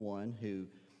one who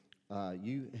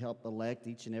you help elect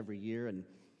each and every year, and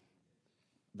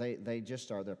they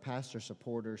just are. They're pastor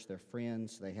supporters, they're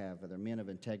friends, they're men of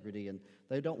integrity, and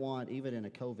they don't want, even in a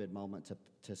COVID moment,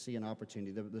 to see an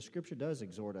opportunity. The Scripture does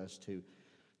exhort us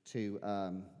to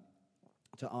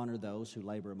honor those who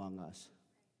labor among us,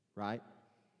 right?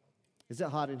 Is it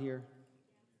hot in here?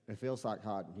 It feels like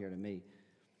hot in here to me.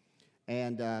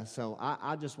 And so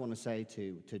I just want to say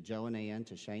to Joe and Ann,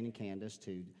 to Shane and Candace,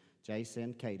 to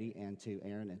Jason, Katie, and to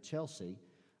Aaron and Chelsea,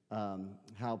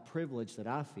 how privileged that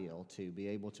I feel to be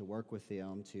able to work with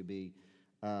them,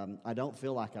 I don't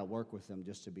feel like I work with them,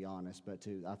 just to be honest, but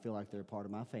I feel like they're a part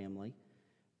of my family,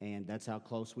 and that's how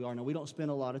close we are. Now, we don't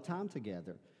spend a lot of time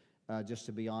together, just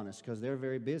to be honest, because they're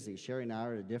very busy. Sherry and I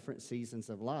are at different seasons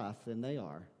of life than they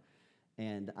are,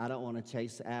 and I don't want to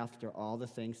chase after all the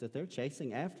things that they're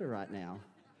chasing after right now,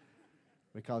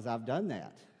 because I've done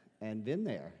that and been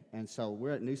there. And so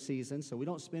we're at new seasons, so we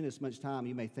don't spend as much time.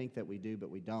 You may think that we do, but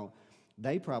we don't.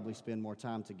 They probably spend more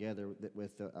time together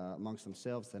amongst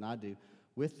themselves than I do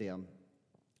with them.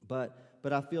 But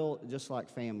I feel just like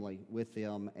family with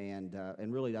them,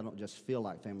 and really I don't just feel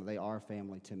like family. They are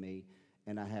family to me,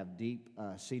 and I have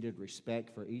deep-seated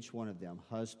respect for each one of them,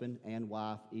 husband and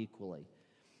wife equally.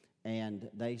 And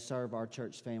they serve our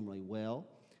church family well.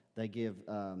 They give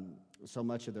so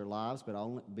much of their lives, but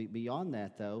beyond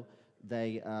that, though,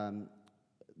 they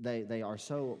are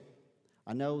so.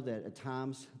 I know that at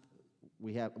times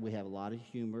we have a lot of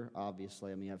humor.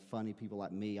 Obviously, I mean, you have funny people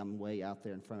like me. I'm way out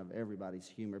there in front of everybody's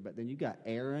humor. But then you got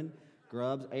Aaron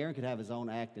Grubbs. Aaron could have his own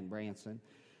act in Branson.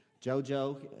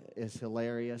 JoJo is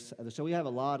hilarious. So we have a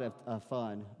lot of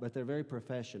fun, but they're very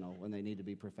professional when they need to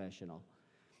be professional.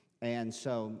 And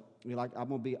so, I'm going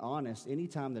to be honest,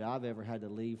 anytime that I've ever had to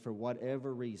leave for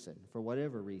whatever reason, whether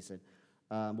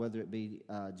it be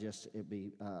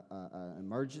an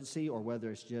emergency or whether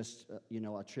it's just,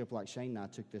 a trip like Shane and I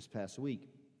took this past week,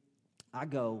 I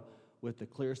go with the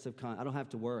clearest of I don't have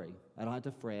to worry. I don't have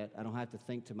to fret. I don't have to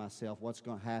think to myself what's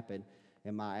going to happen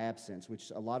in my absence,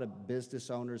 which a lot of business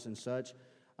owners and such,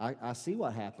 I see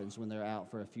what happens when they're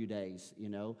out for a few days,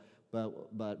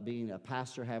 But being a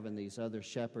pastor, having these other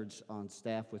shepherds on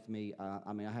staff with me, I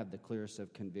have the clearest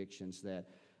of convictions that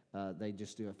they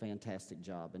just do a fantastic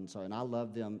job. And I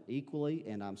love them equally,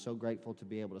 and I'm so grateful to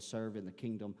be able to serve in the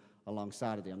kingdom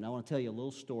alongside of them. Now, I want to tell you a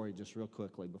little story just real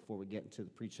quickly before we get into the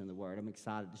preaching of the Word. I'm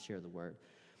excited to share the Word.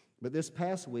 But this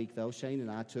past week, though, Shane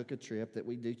and I took a trip that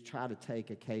we do try to take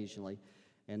occasionally,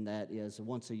 and that is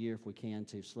once a year, if we can,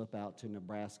 to slip out to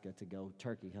Nebraska to go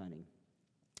turkey hunting.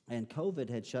 And COVID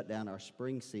had shut down our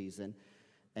spring season,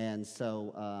 and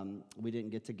so we didn't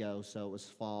get to go, so it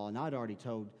was fall. And I'd already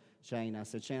told Shane, I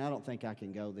said, Shane, I don't think I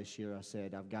can go this year. I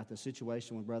said, I've got the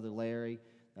situation with Brother Larry.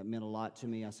 That meant a lot to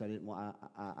me. I said,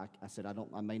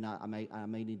 I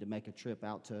may need to make a trip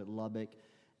out to Lubbock.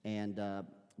 And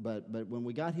but when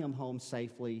we got him home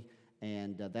safely,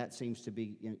 and that seems to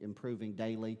be improving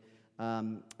daily.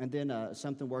 And then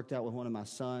something worked out with one of my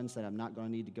sons that I'm not going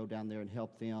to need to go down there and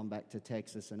help them back to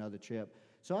Texas, another trip.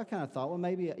 So I kind of thought, well,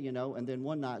 maybe, and then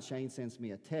one night Shane sends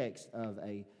me a text of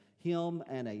him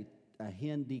and a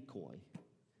hen decoy.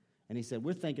 And he said,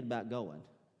 we're thinking about going.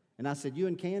 And I said, you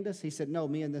and Candace? He said, no,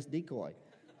 me and this decoy.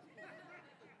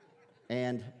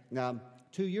 And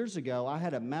 2 years ago, I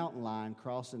had a mountain lion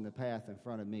crossing the path in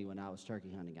front of me when I was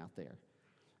turkey hunting out there.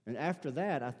 And after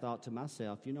that, I thought to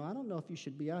myself, I don't know if you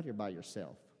should be out here by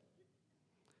yourself.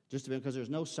 Just because there's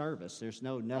no service. There's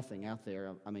nothing out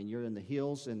there. I mean, you're in the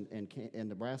hills in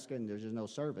Nebraska, and there's just no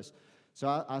service.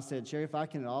 So I said, Sherry, if I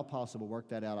can at all possible work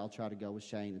that out, I'll try to go with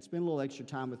Shane and spend a little extra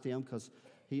time with them, because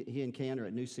he and Ken are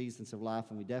at new seasons of life,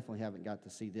 and we definitely haven't got to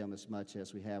see them as much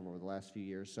as we have over the last few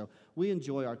years. So we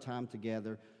enjoy our time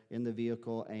together in the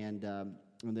vehicle and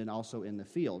then also in the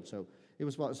field. So it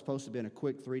was supposed to be a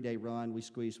quick 3-day run. We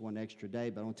squeezed one extra day,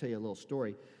 but I want to tell you a little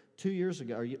story. 2 years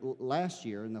ago, or last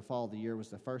year, in the fall of the year, was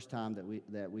the first time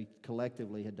that we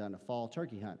collectively had done a fall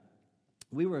turkey hunt.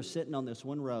 We were sitting on this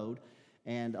one road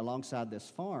and alongside this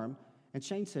farm, and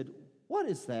Shane said, what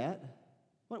is that?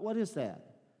 What is that?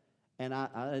 And I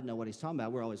didn't know what he's talking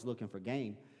about. We're always looking for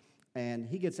game. And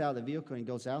he gets out of the vehicle and he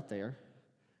goes out there,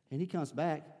 and he comes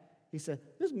back. He said,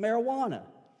 this is marijuana.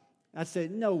 I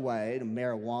said, no way,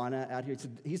 marijuana out here.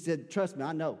 He said, trust me,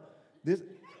 I know.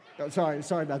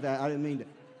 Sorry about that. I didn't mean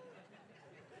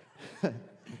to.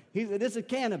 He said, this is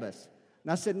cannabis.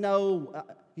 And I said, no.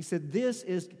 He said, this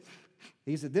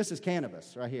is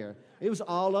cannabis right here. It was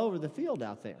all over the field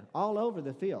out there, all over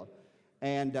the field.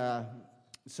 And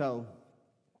so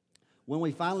when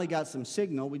we finally got some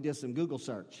signal, we did some Google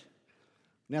search.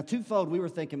 Now, twofold, we were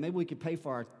thinking maybe we could pay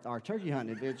for our turkey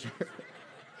hunting adventure.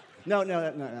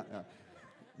 No.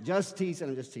 Just teasing.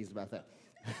 I'm just teasing about that.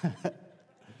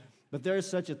 But there is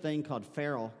such a thing called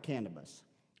feral cannabis.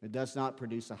 It does not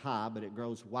produce a high, but it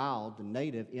grows wild and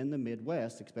native in the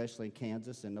Midwest, especially in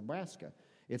Kansas and Nebraska.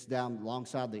 It's down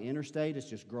alongside the interstate. It's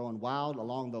just growing wild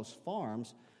along those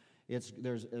farms.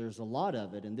 There's a lot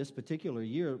of it. And this particular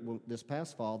year, this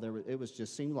past fall, it was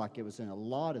just seemed like it was in a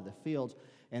lot of the fields.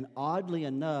 And oddly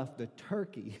enough, the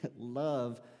turkey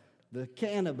love the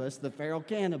cannabis, the feral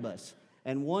cannabis.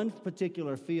 And one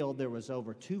particular field, there was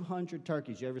over 200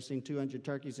 turkeys. You ever seen 200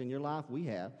 turkeys in your life? We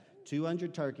have.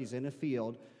 200 turkeys in a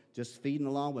field, just feeding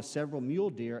along with several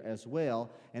mule deer as well,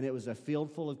 and it was a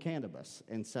field full of cannabis.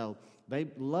 And so they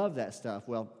love that stuff.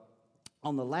 Well,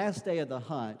 on the last day of the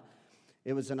hunt,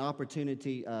 it was an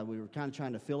opportunity. We were kind of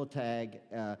trying to fill a tag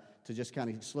to just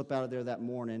kind of slip out of there that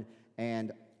morning.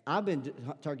 And I've been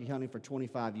turkey hunting for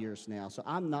 25 years now, so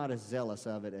I'm not as zealous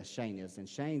of it as Shane is. And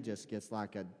Shane just gets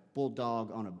like a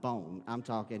bulldog on a bone. I'm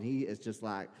talking, he is just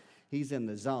like, he's in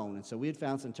the zone. And so we had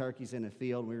found some turkeys in the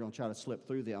field, and we were going to try to slip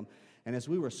through them. And as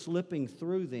we were slipping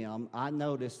through them, I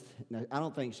noticed, I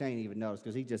don't think Shane even noticed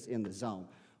because he's just in the zone.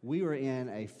 We were in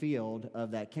a field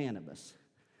of that cannabis.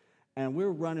 And we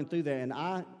were running through there, and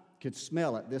I could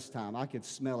smell it this time. I could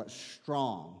smell it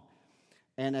strong.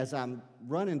 And as I'm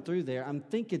running through there, I'm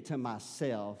thinking to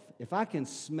myself, if I can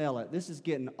smell it, this is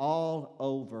getting all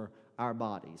over our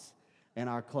bodies and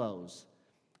our clothes.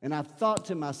 And I thought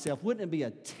to myself, wouldn't it be a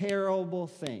terrible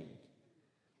thing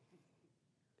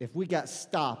if we got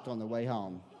stopped on the way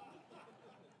home?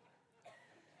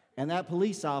 And that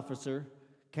police officer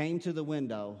came to the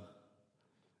window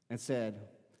and said,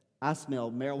 I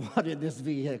smell marijuana in this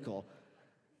vehicle.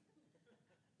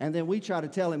 And then we try to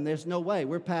tell him, there's no way.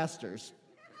 We're pastors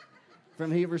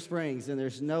from Heber Springs, and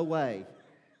there's no way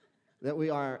that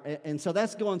we are. And so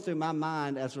that's going through my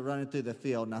mind as we're running through the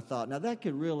field. And I thought, now that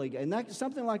could really, and that,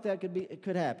 something like that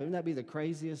could happen. Wouldn't that be the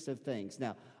craziest of things?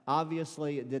 Now,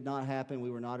 obviously, it did not happen.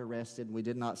 We were not arrested, and we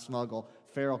did not smuggle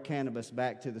feral cannabis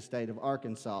back to the state of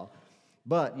Arkansas.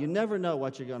 But you never know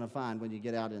what you're going to find when you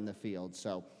get out in the field.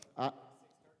 So,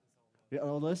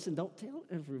 listen, don't tell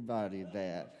everybody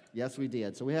that. Yes, we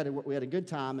did. So we had a good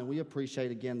time, and we appreciate,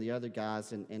 again, the other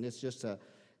guys, and it's just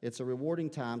it's a rewarding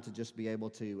time to just be able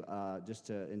to just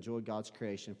to enjoy God's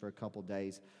creation for a couple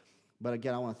days. But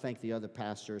again, I want to thank the other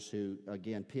pastors who,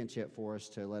 again, pinch hit for us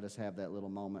to let us have that little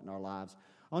moment in our lives.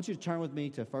 I want you to turn with me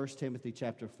to 1 Timothy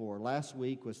chapter 4. Last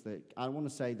week was the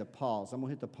pause. I'm going to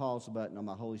hit the pause button on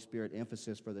my Holy Spirit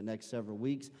emphasis for the next several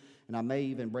weeks, and I may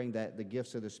even bring the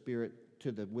gifts of the Spirit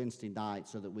to the Wednesday night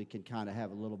so that we can kind of have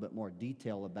a little bit more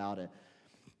detail about it.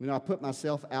 You know, I put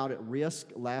myself out at risk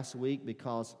last week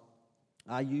because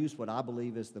I used what I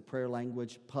believe is the prayer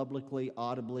language publicly,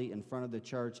 audibly, in front of the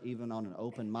church, even on an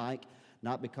open mic,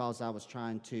 not because I was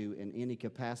trying to, in any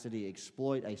capacity,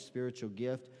 exploit a spiritual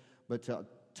gift, but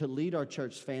to lead our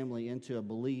church family into a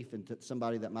belief, and to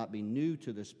somebody that might be new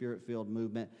to the Spirit-filled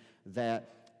movement,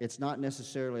 that it's not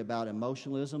necessarily about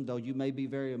emotionalism, though you may be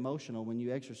very emotional when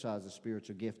you exercise a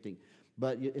spiritual gifting.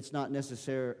 But it's not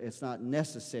necessary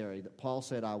that Paul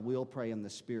said, I will pray in the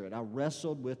Spirit. I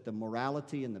wrestled with the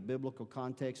morality and the biblical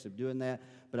context of doing that,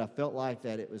 but I felt like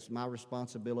that it was my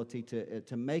responsibility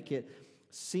to make it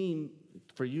seem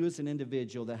for you as an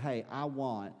individual that, hey, I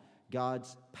want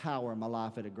God's power in my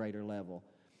life at a greater level.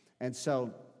 And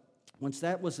so once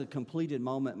that was a completed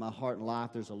moment in my heart and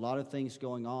life, there's a lot of things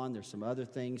going on. There's some other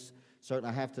things. Certainly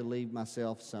I have to leave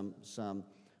myself some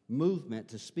movement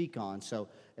to speak on. So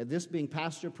this being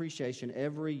Pastor Appreciation,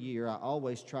 every year I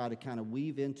always try to kind of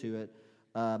weave into it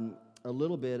a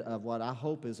little bit of what I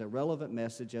hope is a relevant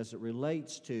message as it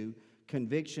relates to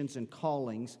convictions and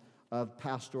callings of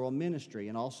pastoral ministry,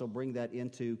 and also bring that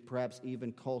into perhaps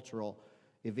even cultural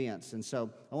events. And so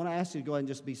I want to ask you to go ahead and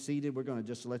just be seated. We're going to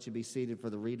just let you be seated for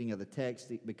the reading of the text,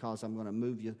 because I'm going to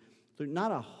move you through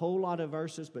not a whole lot of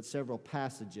verses, but several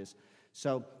passages.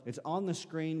 So it's on the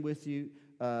screen with you.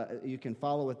 You can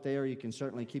follow it there. You can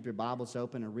certainly keep your Bibles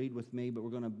open and read with me, but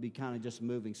we're going to be kind of just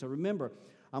moving. So remember,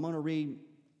 I'm going to read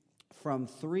from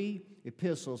 3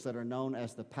 epistles that are known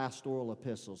as the pastoral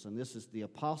epistles. And this is the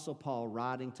Apostle Paul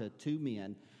writing to 2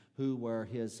 men who were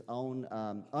his own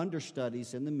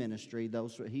understudies in the ministry.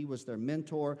 He was their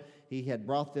mentor. He had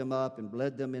brought them up and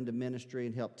led them into ministry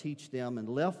and helped teach them and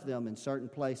left them in certain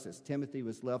places. Timothy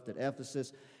was left at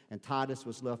Ephesus, and Titus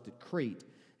was left at Crete.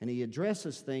 And he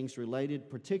addresses things related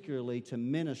particularly to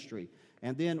ministry.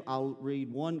 And then I'll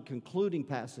read one concluding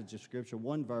passage of Scripture,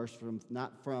 one verse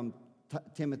not from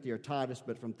Timothy or Titus,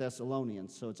 but from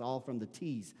Thessalonians. So it's all from the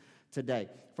T's today.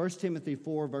 1 Timothy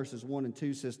 4, verses 1 and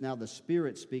 2 says, Now the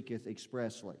Spirit speaketh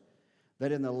expressly,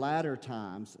 that in the latter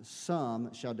times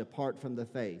some shall depart from the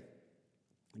faith,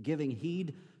 giving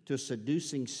heed to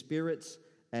seducing spirits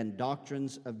and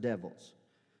doctrines of devils,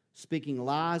 speaking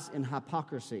lies in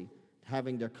hypocrisy,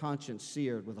 having their conscience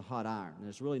seared with a hot iron. And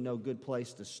there's really no good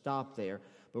place to stop there,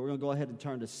 but we're going to go ahead and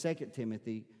turn to 2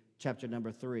 Timothy chapter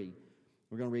number 3.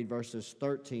 We're going to read verses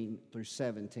 13 through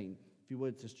 17. If you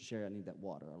would, Sister Sherry, I need that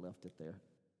water. I left it there.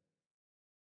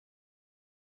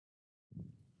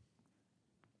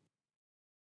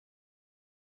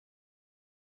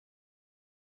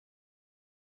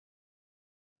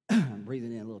 I'm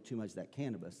breathing in a little too much of that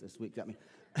cannabis this week. I mean,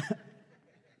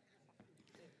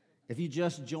 if you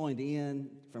just joined in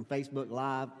from Facebook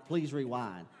Live, please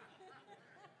rewind.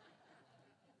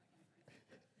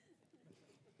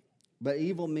 But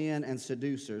evil men and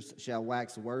seducers shall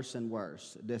wax worse and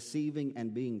worse, deceiving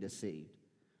and being deceived.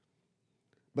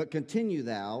 But continue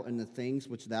thou in the things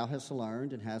which thou hast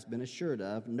learned and hast been assured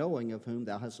of, knowing of whom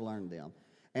thou hast learned them,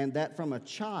 and that from a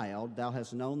child thou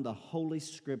hast known the holy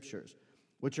Scriptures,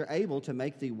 which are able to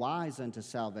make thee wise unto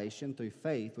salvation through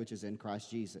faith which is in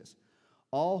Christ Jesus.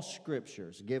 All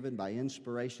Scriptures given by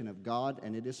inspiration of God,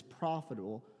 and it is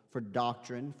profitable for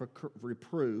doctrine, for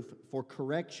reproof, for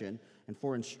correction, and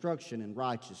for instruction in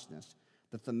righteousness,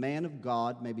 that the man of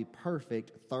God may be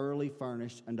perfect, thoroughly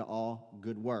furnished unto all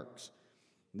good works.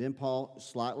 Then Paul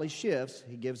slightly shifts.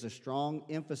 He gives a strong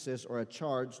emphasis or a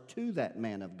charge to that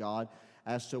man of God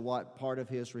as to what part of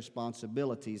his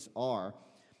responsibilities are.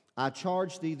 I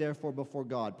charge thee therefore before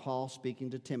God, Paul speaking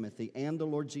to Timothy, and the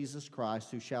Lord Jesus Christ,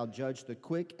 who shall judge the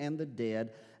quick and the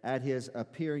dead at his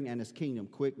appearing and his kingdom.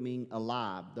 Quick meaning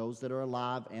alive, those that are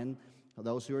alive and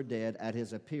those who are dead at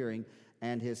his appearing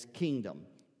and his kingdom.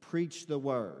 Preach the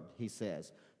word, he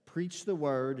says. Preach the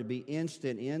word, be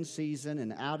instant in season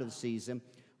and out of season.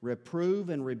 Reprove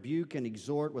and rebuke and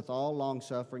exhort with all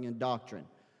longsuffering and doctrine.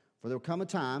 For there will come a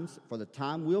time, for the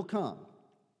time will come,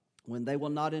 when they will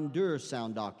not endure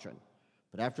sound doctrine,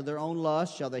 but after their own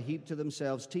lust shall they heap to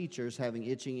themselves teachers having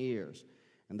itching ears,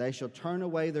 and they shall turn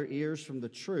away their ears from the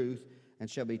truth and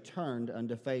shall be turned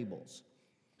unto fables.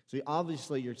 So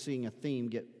obviously you're seeing a theme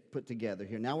get put together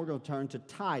here. Now we're going to turn to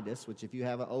Titus, which if you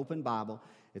have an open Bible,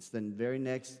 it's the very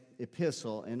next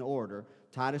epistle in order.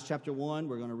 Titus chapter 1,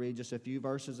 we're going to read just a few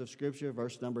verses of Scripture.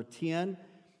 Verse number 10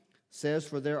 says,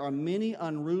 "For there are many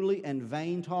unruly and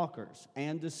vain talkers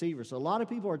and deceivers." So a lot of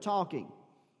people are talking.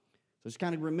 So just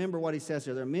kind of remember what he says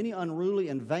here. There are many unruly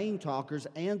and vain talkers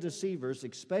and deceivers,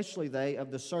 especially they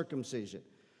of the circumcision,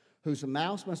 whose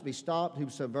mouths must be stopped, who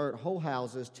subvert whole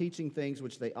houses, teaching things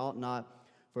which they ought not,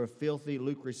 for a filthy,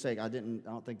 lucre's sake. I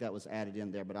don't think that was added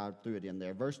in there, but I threw it in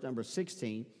there. Verse number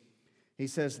 16, he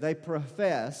says, "They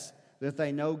profess that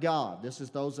they know God." This is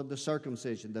those of the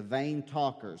circumcision, the vain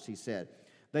talkers, he said.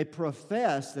 They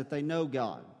profess that they know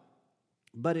God,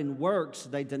 but in works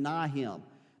they deny him,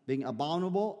 being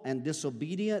abominable and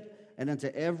disobedient, and unto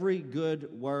every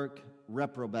good work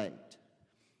reprobate.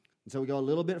 And so we go a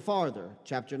little bit farther.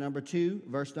 Chapter number 2,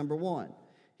 verse number 1.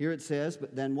 Here it says,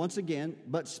 "But then once again,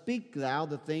 but speak thou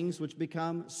the things which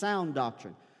become sound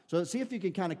doctrine." So let's see if you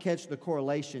can kind of catch the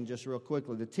correlation just real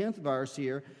quickly. The 10th verse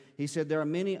here, he said, there are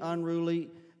many unruly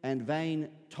and vain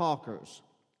talkers.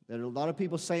 There are a lot of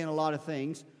people saying a lot of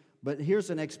things, but here's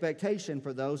an expectation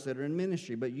for those that are in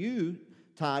ministry. "But you,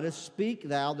 Titus, speak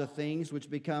thou the things which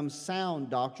become sound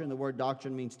doctrine." The word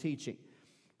doctrine means teaching.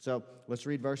 So let's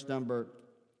read verses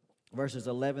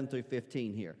 11 through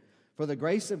 15 here. "For the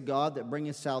grace of God that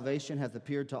bringeth salvation hath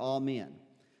appeared to all men,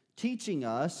 teaching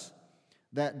us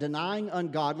that denying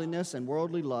ungodliness and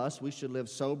worldly lust, we should live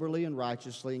soberly and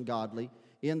righteously and godly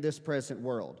in this present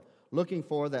world, looking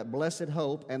for that blessed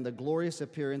hope and the glorious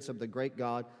appearance of the great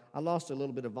God." I lost a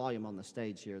little bit of volume on the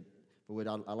stage here, but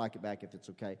I like it back if it's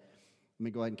okay. Let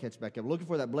me go ahead and catch back up. "Looking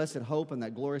for that blessed hope and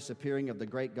that glorious appearing of the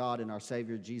great God and our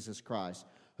Savior Jesus Christ,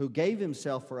 who gave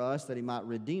himself for us that he might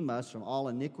redeem us from all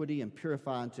iniquity and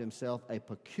purify unto himself a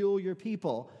peculiar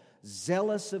people,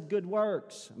 zealous of good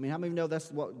works." I mean, how many of you know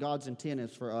that's what God's intent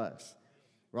is for us,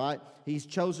 right? He's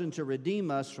chosen to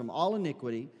redeem us from all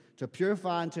iniquity, to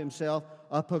purify unto himself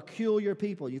a peculiar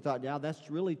people. You thought, yeah,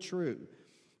 that's really true.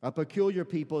 A peculiar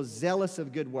people, zealous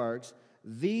of good works.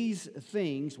 These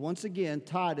things, once again,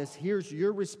 Titus, here's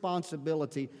your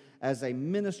responsibility as a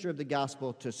minister of the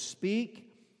gospel to speak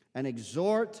and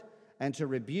exhort and to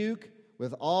rebuke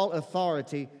with all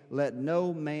authority. Let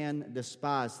no man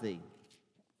despise thee.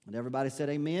 And everybody said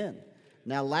amen.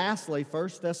 Now lastly,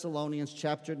 1 Thessalonians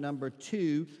chapter number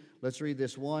 2. Let's read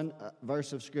this one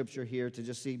verse of Scripture here to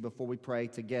just see before we pray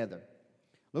together.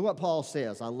 Look what Paul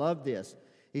says. I love this.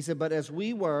 He said, "But as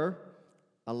we were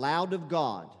allowed of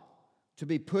God to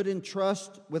be put in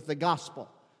trust with the gospel.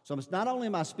 So it's not only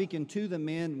am I speaking to the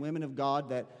men and women of God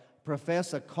that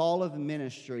profess a call of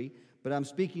ministry, but I'm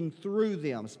speaking through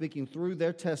them, speaking through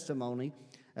their testimony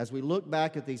as we look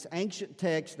back at these ancient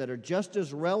texts that are just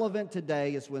as relevant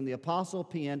today as when the apostle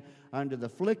penned under the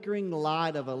flickering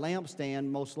light of a lampstand,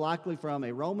 most likely from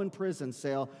a Roman prison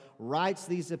cell, writes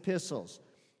these epistles.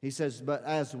 He says, "But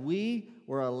as we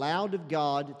were allowed of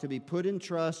God to be put in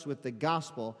trust with the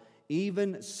gospel,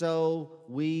 even so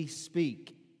we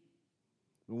speak."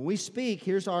 When we speak,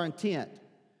 here's our intent.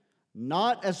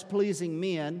 Not as pleasing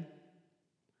men,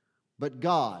 but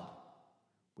God,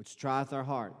 which trieth our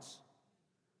hearts.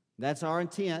 That's our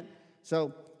intent.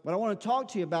 So what I want to talk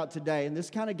to you about today, and this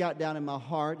kind of got down in my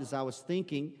heart as I was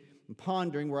thinking and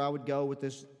pondering where I would go with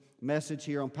this message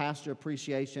here on pastor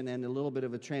appreciation and a little bit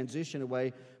of a transition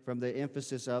away from the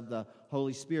emphasis of the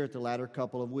Holy Spirit the latter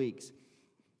couple of weeks.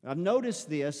 I've noticed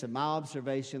this in my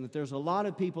observation that there's a lot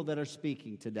of people that are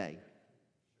speaking today.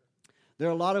 There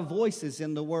are a lot of voices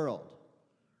in the world.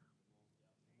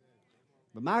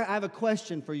 But I have a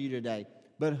question for you today.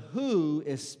 But who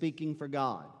is speaking for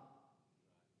God?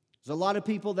 There's a lot of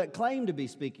people that claim to be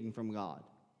speaking from God.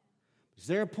 Is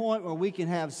there a point where we can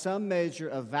have some measure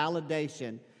of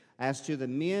validation as to the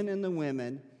men and the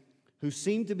women who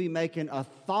seem to be making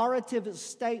authoritative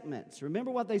statements? Remember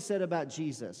what they said about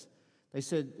Jesus. They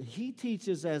said, he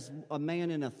teaches as a man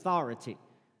in authority,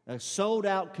 a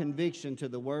sold-out conviction to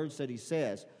the words that he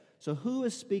says. So who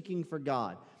is speaking for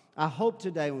God? I hope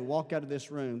today when we walk out of this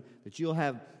room that you'll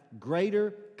have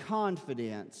greater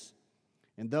confidence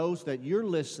in those that you're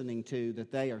listening to,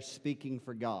 that they are speaking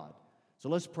for God. So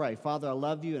let's pray. Father, I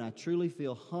love you, and I truly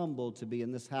feel humbled to be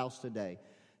in this house today,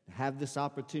 to have this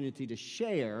opportunity to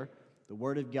share the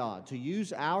Word of God, to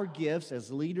use our gifts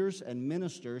as leaders and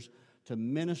ministers to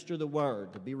minister the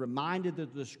Word, to be reminded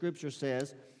that the Scripture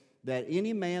says that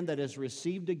any man that has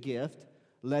received a gift,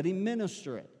 let him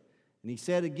minister it. And he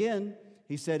said again,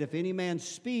 he said, if any man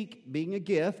speak, being a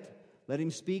gift, let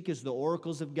him speak as the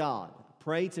oracles of God.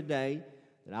 Pray today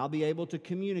that I'll be able to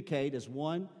communicate as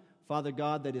one, Father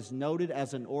God, that is noted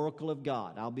as an oracle of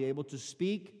God. I'll be able to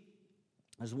speak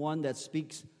as one that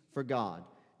speaks for God.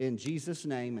 In Jesus'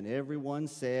 name, and everyone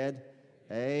said,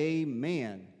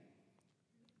 amen.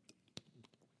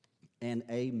 And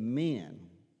amen.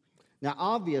 Now,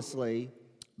 obviously,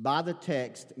 by the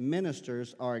text,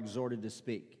 ministers are exhorted to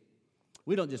speak.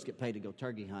 We don't just get paid to go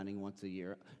turkey hunting once a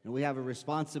year. And we have a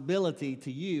responsibility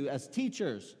to you as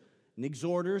teachers and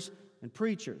exhorters and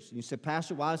preachers. And you say,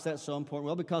 Pastor, why is that so important?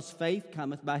 Well, because faith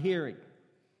cometh by hearing.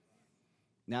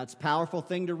 Now, it's a powerful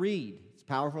thing to read. It's a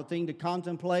powerful thing to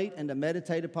contemplate and to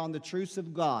meditate upon the truths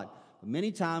of God. But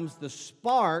many times, the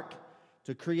spark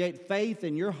to create faith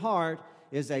in your heart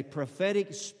is a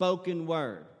prophetic spoken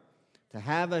word. To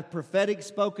have a prophetic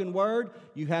spoken word,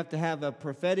 you have to have a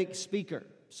prophetic speaker.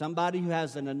 Somebody who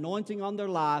has an anointing on their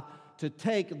life to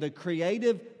take the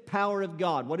creative power of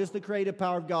God. What is the creative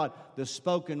power of God? The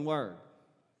spoken word.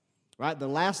 Right? The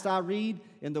last I read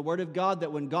in the Word of God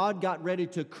that when God got ready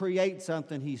to create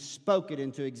something, He spoke it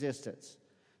into existence.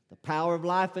 The power of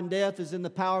life and death is in the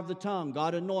power of the tongue.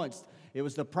 God anoints. It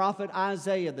was the prophet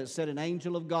Isaiah that said an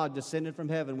angel of God descended from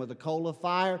heaven with a coal of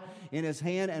fire in his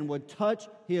hand and would touch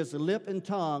his lip and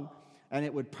tongue, and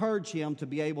it would purge him to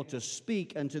be able to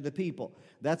speak unto the people.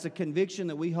 That's a conviction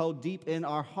that we hold deep in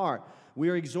our heart. We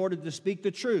are exhorted to speak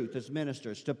the truth as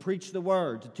ministers, to preach the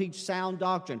word, to teach sound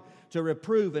doctrine, to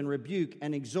reprove and rebuke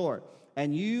and exhort.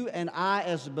 And you and I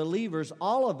as believers,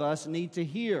 all of us need to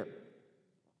hear.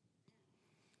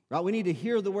 Right? We need to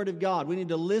hear the word of God. We need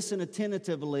to listen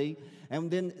attentively. And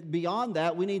then beyond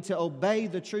that, we need to obey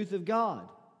the truth of God.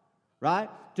 Right?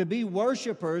 To be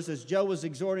worshipers, as Joe was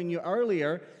exhorting you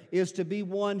earlier, is to be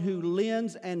one who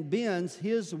lends and bends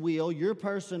his will, your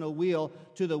personal will,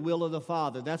 to the will of the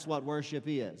Father. That's what worship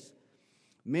is.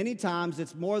 Many times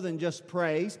it's more than just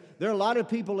praise. There are a lot of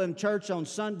people in church on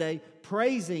Sunday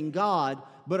praising God,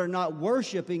 but are not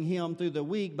worshiping Him through the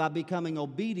week by becoming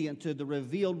obedient to the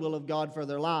revealed will of God for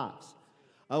their lives.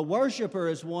 A worshiper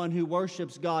is one who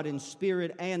worships God in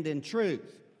spirit and in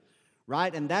truth.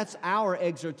 Right? And that's our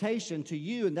exhortation to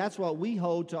you, and that's what we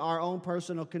hold to our own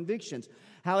personal convictions.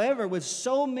 However, with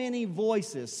so many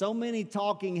voices, so many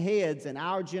talking heads in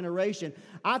our generation,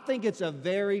 I think it's a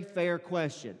very fair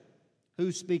question.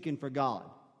 Who's speaking for God?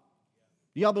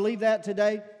 Do y'all believe that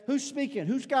today? Who's speaking?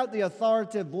 Who's got the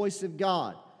authoritative voice of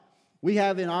God? We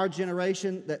have in our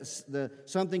generation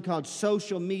something called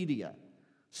social media.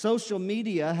 Social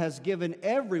media has given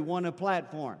everyone a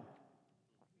platform.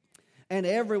 And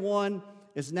everyone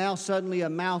is now suddenly a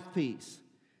mouthpiece.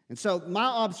 And so my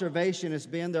observation has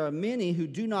been there are many who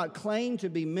do not claim to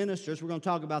be ministers. We're going to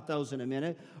talk about those in a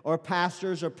minute, or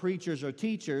pastors or preachers or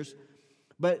teachers.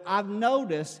 But I've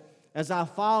noticed as I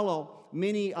follow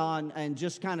many on and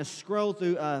just kind of scroll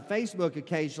through Facebook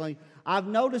occasionally, I've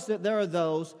noticed that there are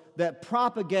those that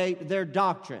propagate their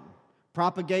doctrine,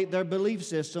 propagate their belief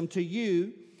system to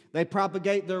you. They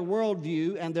propagate their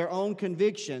worldview and their own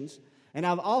convictions. And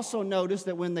I've also noticed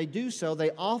that when they do so,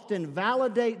 they often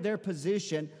validate their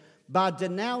position by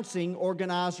denouncing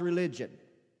organized religion.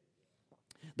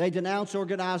 They denounce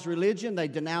organized religion, they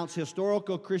denounce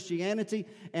historical Christianity,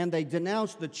 and they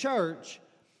denounce the church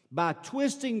by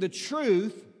twisting the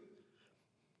truth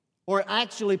or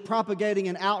actually propagating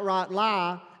an outright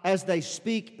lie as they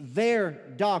speak their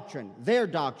doctrine.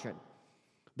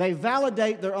 They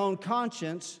validate their own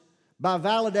conscience by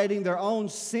validating their own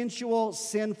sensual,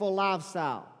 sinful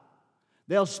lifestyle.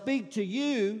 They'll speak to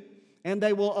you and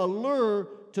they will allure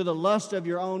to the lust of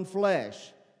your own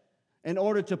flesh in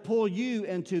order to pull you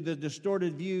into the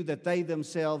distorted view that they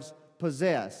themselves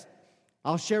possess.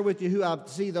 I'll share with you who I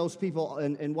see those people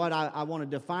and what I want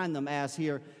to define them as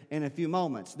here in a few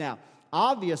moments. Now,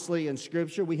 obviously in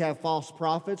Scripture we have false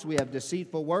prophets, we have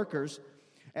deceitful workers,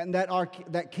 and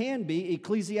that can be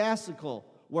ecclesiastical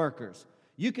workers.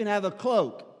 You can have a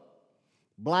cloak,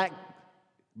 black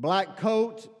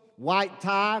coat, white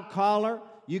tie, collar.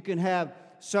 You can have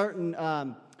certain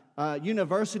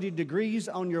university degrees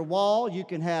on your wall. You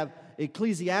can have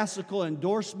ecclesiastical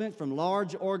endorsement from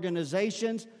large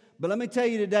organizations. But let me tell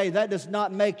you today, that does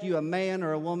not make you a man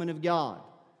or a woman of God.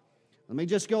 Let me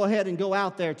just go ahead and go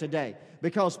out there today,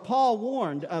 because Paul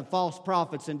warned of false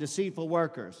prophets and deceitful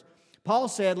workers. Paul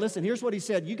said, listen, here's what he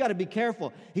said. You got to be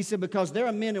careful. He said, because there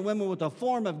are men and women with a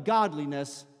form of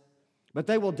godliness, but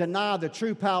they will deny the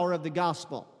true power of the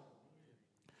gospel.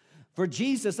 For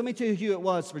Jesus, let me tell you who it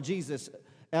was for Jesus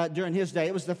during his day.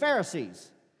 It was the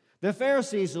Pharisees. The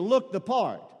Pharisees looked the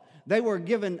part. They were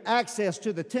given access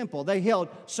to the temple. They held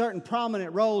certain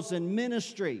prominent roles in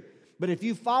ministry. But if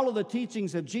you follow the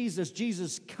teachings of Jesus,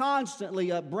 Jesus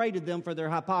constantly upbraided them for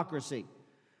their hypocrisy.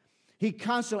 He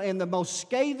constantly, and the most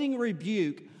scathing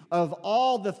rebuke of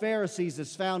all the Pharisees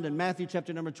is found in Matthew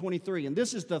chapter number 23. And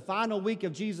this is the final week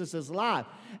of Jesus' life.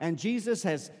 And Jesus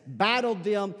has battled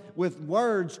them with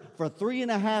words for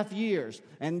 3.5 years.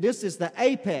 And this is the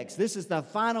apex. This is the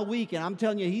final week. And I'm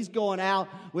telling you, he's going out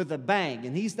with a bang.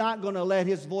 And he's not going to let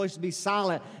his voice be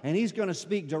silent. And he's going to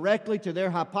speak directly to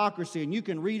their hypocrisy. And you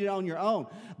can read it on your own.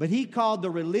 But he called the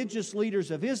religious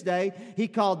leaders of his day, he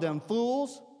called them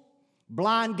fools,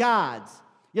 blind guides.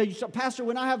 Yeah, Pastor,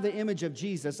 when I have the image of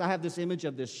Jesus, I have this image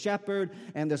of this shepherd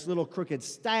and this little crooked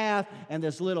staff and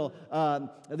this little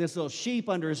sheep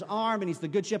under his arm, and he's the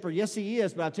good shepherd. Yes, he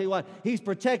is, but I'll tell you what, he's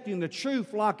protecting the true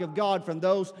flock of God from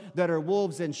those that are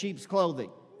wolves in sheep's clothing.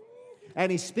 And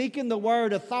he's speaking the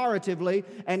word authoritatively,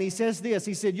 and he says this.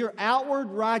 He said, you're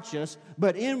outward righteous,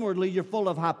 but inwardly you're full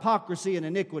of hypocrisy and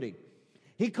iniquity.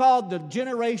 He called the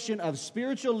generation of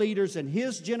spiritual leaders in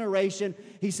his generation,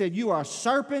 he said, you are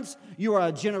serpents, you are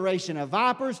a generation of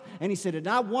vipers. And he said, and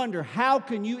I wonder, how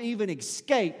can you even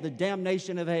escape the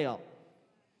damnation of hell?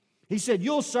 He said,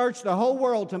 you'll search the whole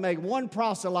world to make one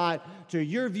proselyte to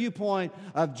your viewpoint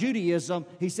of Judaism.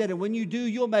 He said, and when you do,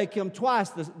 you'll make him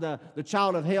twice the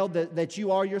child of hell that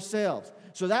you are yourselves.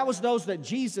 So that was those that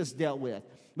Jesus dealt with.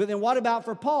 But then what about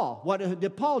for Paul? What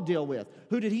did Paul deal with?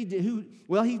 Who did he do?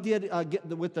 Well, he did get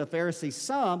with the Pharisees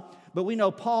some, but we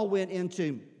know Paul went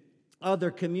into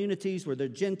other communities where they're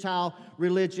Gentile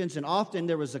religions, and often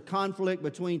there was a conflict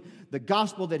between the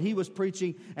gospel that he was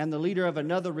preaching and the leader of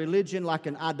another religion, like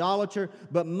an idolater.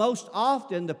 But most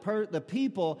often, the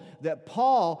people that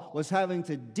Paul was having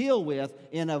to deal with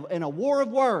in a war of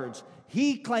words,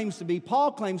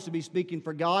 Paul claims to be speaking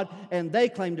for God, and they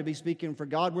claim to be speaking for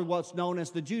God. We're what's known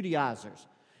as the Judaizers.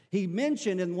 He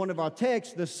mentioned in one of our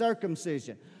texts the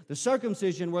circumcision. The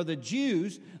circumcision were the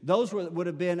Jews. Those would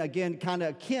have been, again, kind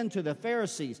of akin to the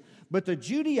Pharisees. But the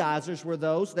Judaizers were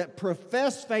those that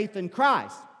professed faith in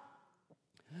Christ.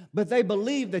 But they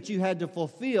believed that you had to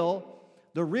fulfill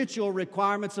the ritual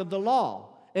requirements of the law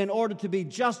in order to be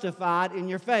justified in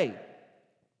your faith.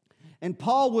 And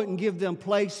Paul wouldn't give them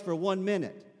place for 1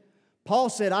 minute. Paul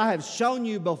said, I have shown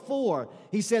you before.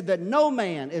 He said that no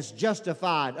man is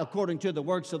justified according to the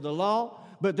works of the law,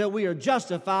 but that we are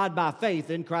justified by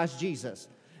faith in Christ Jesus.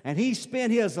 And he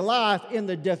spent his life in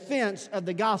the defense of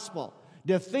the gospel,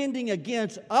 defending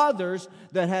against others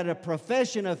that had a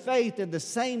profession of faith in the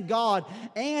same God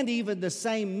and even the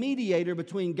same mediator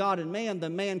between God and man, the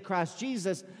man Christ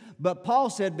Jesus. But Paul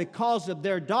said because of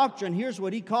their doctrine, here's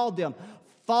what he called them: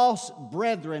 false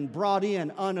brethren brought in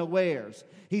unawares.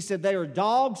 He said they are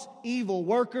dogs, evil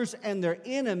workers, and they're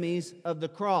enemies of the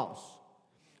cross.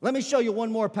 Let me show you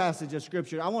one more passage of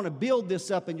Scripture. I want to build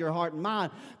this up in your heart and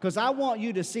mind because I want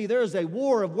you to see there is a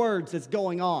war of words that's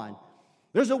going on.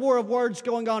 There's a war of words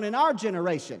going on in our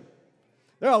generation.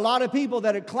 There are a lot of people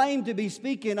that claim to be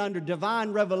speaking under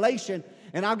divine revelation,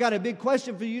 and I've got a big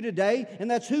question for you today,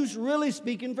 and that's who's really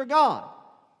speaking for God?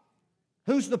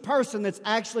 Who's the person that's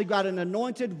actually got an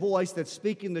anointed voice that's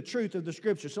speaking the truth of the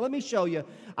Scripture? So let me show you.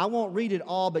 I won't read it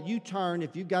all, but you turn,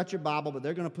 if you've got your Bible, but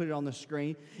they're going to put it on the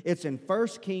screen. It's in 1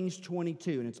 Kings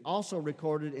 22, and it's also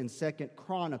recorded in 2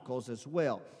 Chronicles as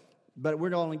well. But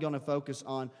we're only going to focus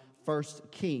on 1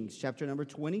 Kings, chapter number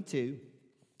 22.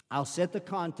 I'll set the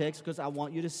context because I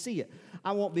want you to see it.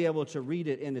 I won't be able to read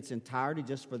it in its entirety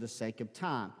just for the sake of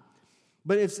time.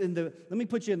 But let me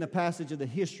put you in the passage of the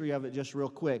history of it just real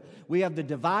quick. We have the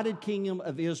divided kingdom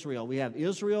of Israel. We have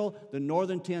Israel, the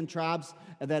northern 10 tribes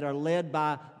that are led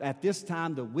by, at this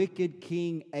time, the wicked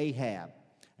king Ahab.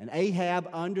 And Ahab,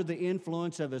 under the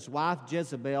influence of his wife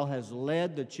Jezebel, has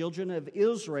led the children of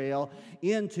Israel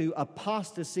into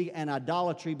apostasy and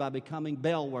idolatry by becoming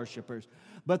Baal worshipers.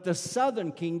 But the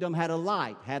southern kingdom had a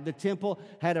light, had the temple,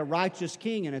 had a righteous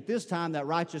king. And at this time, that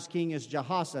righteous king is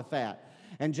Jehoshaphat.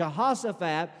 And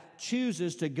Jehoshaphat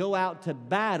chooses to go out to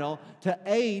battle to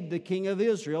aid the king of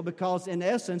Israel because, in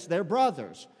essence, they're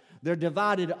brothers. They're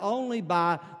divided only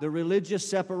by the religious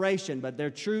separation, but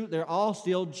they're all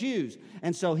still Jews.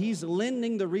 And so he's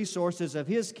lending the resources of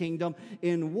his kingdom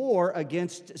in war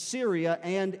against Syria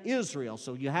and Israel.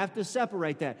 So you have to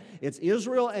separate that. It's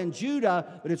Israel and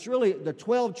Judah, but it's really the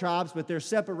 12 tribes, but they're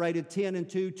separated 10 and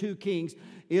 2 kings,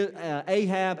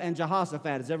 Ahab and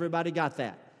Jehoshaphat. Has everybody got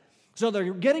that? So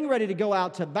they're getting ready to go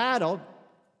out to battle.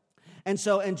 And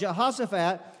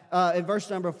Jehoshaphat, in verse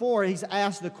number 4, he's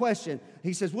asked the question.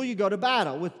 He says, will you go to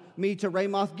battle with me to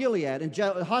Ramoth Gilead? And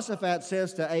Jehoshaphat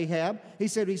says to Ahab, he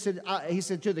said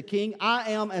to the king,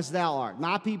 I am as thou art.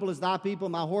 My people is thy people,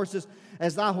 my horses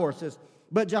as thy horses.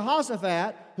 But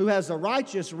Jehoshaphat, who has a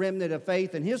righteous remnant of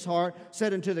faith in his heart,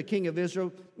 said unto the king of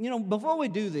Israel, before we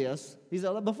do this,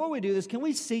 can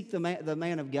we seek the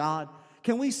man of God?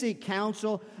 Can we seek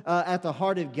counsel at the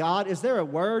heart of God? Is there a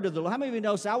word of the Lord? How many of you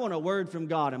know, say, I want a word from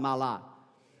God in my life?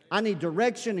 I need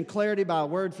direction and clarity by a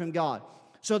word from God.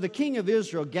 So the king of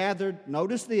Israel gathered,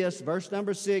 notice this, verse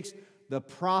number 6, the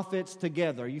prophets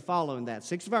together. Are you following that?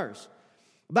 6th verse.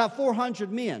 About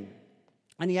 400 men.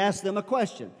 And he asked them a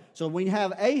question. So we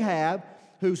have Ahab,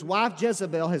 whose wife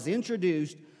Jezebel has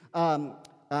introduced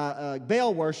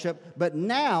Baal worship, but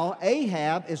now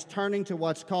Ahab is turning to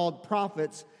what's called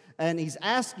prophets. And he's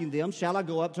asking them, shall I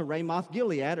go up to Ramoth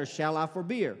Gilead or shall I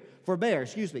forbear?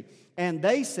 And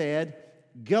they said,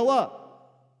 go up.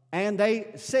 And they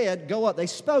said, go up. They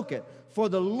spoke it. For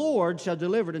the Lord shall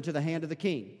deliver it into the hand of the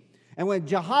king. And when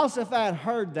Jehoshaphat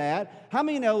heard that, how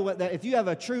many know that if you have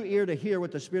a true ear to hear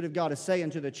what the Spirit of God is saying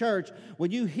to the church,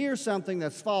 when you hear something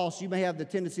that's false, you may have the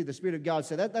tendency of the Spirit of God to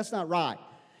say, that's not right.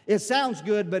 It sounds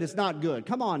good, but it's not good.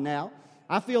 Come on now.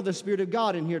 I feel the Spirit of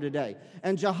God in here today.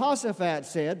 And Jehoshaphat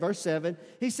said, verse 7,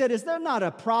 he said, is there not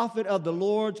a prophet of the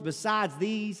Lord's besides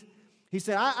these? He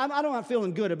said, I'm not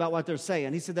feeling good about what they're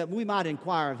saying. He said that we might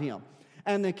inquire of him.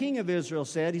 And the king of Israel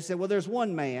said, well, there's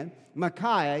one man,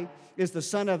 Micaiah is the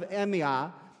son of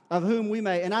Ammiah, of whom we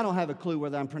may, and I don't have a clue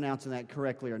whether I'm pronouncing that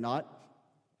correctly or not,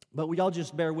 but y'all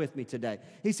just bear with me today.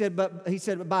 He said,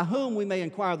 by whom we may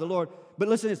inquire of the Lord, but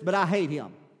listen to this, but I hate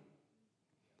him.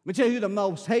 Let me tell you who the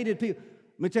most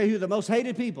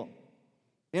hated people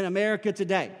in America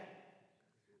today.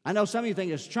 I know some of you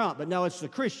think it's Trump, but no, it's the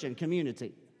Christian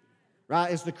community.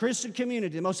 Right? It's the Christian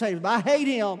community, the most hated. But I hate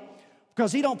him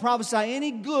because he don't prophesy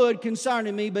any good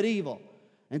concerning me but evil.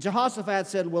 And Jehoshaphat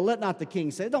said, well, let not the king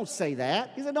say, don't say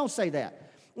that. He said, don't say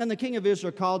that. And the king of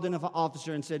Israel called in an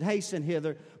officer and said, hasten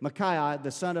hither Micaiah,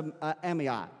 the son of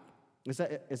Ammiah. Is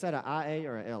that an I-A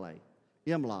or an L-A?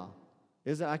 Imlah.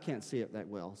 I can't see it that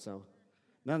well, so.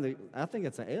 I think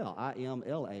it's a L.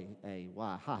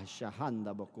 I-M-L-A-A-Y.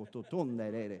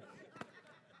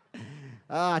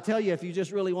 I tell you, if you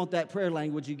just really want that prayer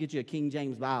language, you get you a King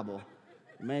James Bible.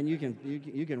 Man, you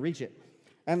can reach it.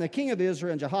 And the king of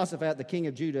Israel and Jehoshaphat, the king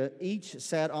of Judah, each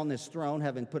sat on this throne,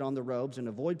 having put on the robes, in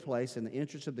a void place in the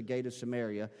entrance of the gate of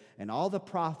Samaria. And all the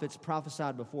prophets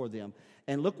prophesied before them.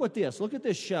 And look at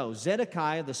this show.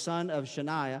 Zedekiah, the son of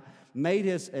Shaniah, made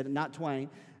his, not twain,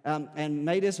 and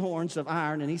made his horns of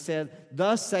iron. And he said,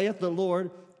 thus saith the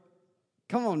Lord.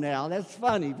 Come on now, that's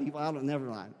funny, people. Never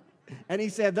mind. And he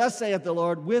said, thus saith the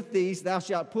Lord, with these thou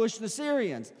shalt push the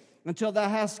Syrians until thou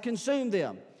hast consumed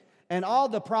them. And all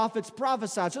the prophets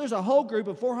prophesied. So there's a whole group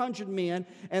of 400 men,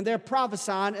 and they're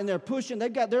prophesying, and they're pushing.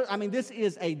 This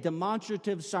is a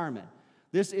demonstrative sermon.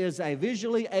 This is a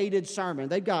visually aided sermon.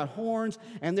 They've got horns,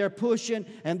 and they're pushing,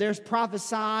 and they're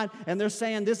prophesying, and they're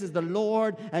saying, this is the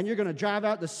Lord, and you're going to drive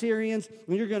out the Syrians,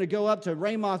 and you're going to go up to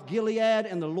Ramoth Gilead,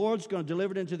 and the Lord's going to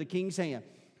deliver it into the king's hand.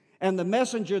 And the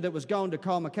messenger that was going to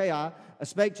call Micaiah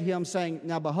spake to him, saying,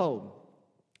 now behold.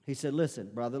 He said, listen,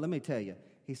 brother, let me tell you.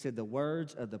 He said, the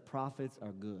words of the prophets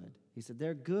are good. He said,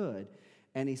 they're good.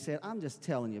 And he said, I'm just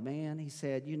telling you, man. He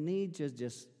said, you need to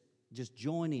just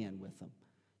join in with them.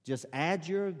 Just add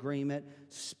your agreement,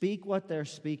 speak what they're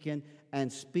speaking,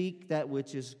 and speak that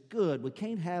which is good. We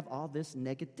can't have all this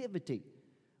negativity.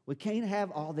 We can't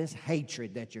have all this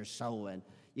hatred that you're sowing.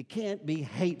 You can't be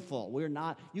hateful.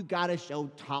 You got to show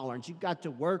tolerance. You've got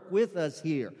to work with us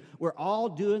here. We're all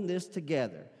doing this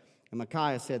together. And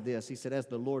Micaiah said this. He said, as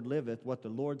the Lord liveth, what the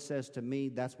Lord says to me,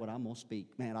 that's what I'm going to speak.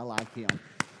 Man, I like him.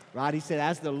 Right? He said,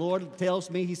 as the Lord tells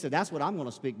me, he said, that's what I'm going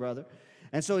to speak, brother.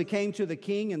 And so he came to the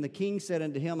king, and the king said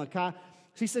unto him, Micaiah,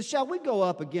 he said, shall we go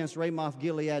up against Ramoth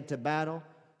Gilead to battle?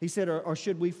 He said, or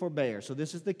should we forbear? So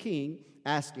this is the king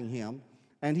asking him.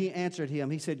 And he answered him,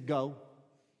 he said, go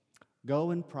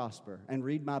and prosper, and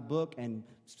read my book, and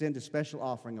send a special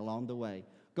offering along the way.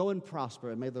 Go and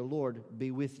prosper, and may the Lord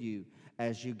be with you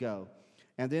as you go.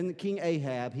 And then King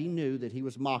Ahab, he knew that he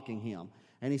was mocking him.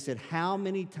 And he said, how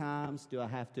many times do I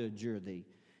have to adjure thee?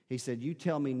 He said, you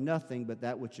tell me nothing but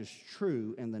that which is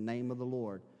true in the name of the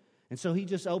Lord. And so he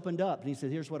just opened up, and he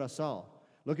said, here's what I saw.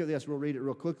 Look at this. We'll read it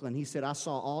real quickly. And he said, I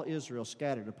saw all Israel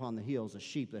scattered upon the hills, as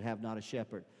sheep that have not a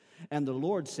shepherd. And the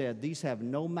Lord said, these have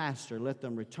no master. Let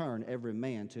them return every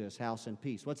man to his house in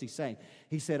peace. What's he saying?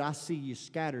 He said, I see you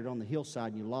scattered on the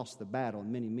hillside, and you lost the battle,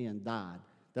 and many men died.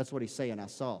 That's what he's saying, I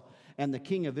saw. And the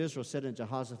king of Israel said unto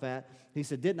Jehoshaphat, he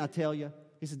said, didn't I tell you?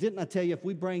 He said, didn't I tell you if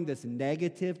we bring this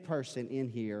negative person in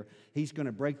here, he's going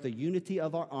to break the unity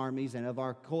of our armies and of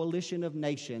our coalition of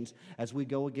nations as we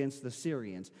go against the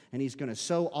Syrians. And he's going to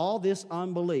sow all this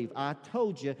unbelief. I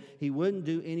told you he wouldn't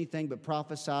do anything but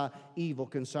prophesy evil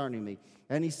concerning me.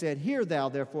 And he said, hear thou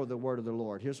therefore the word of the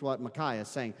Lord. Here's what Micaiah is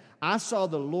saying. I saw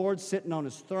the Lord sitting on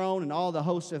his throne and all the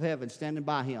hosts of heaven standing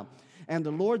by him. And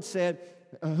the Lord said,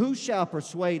 who shall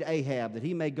persuade Ahab that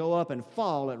he may go up and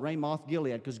fall at Ramoth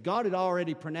Gilead? Because God had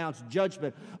already pronounced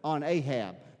judgment on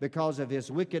Ahab because of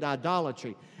his wicked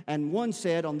idolatry. And one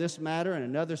said on this matter, and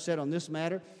another said on this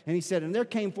matter. And he said, and there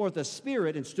came forth a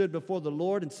spirit and stood before the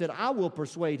Lord and said, I will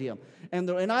persuade him. And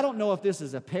I don't know if this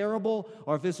is a parable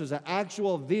or if this was an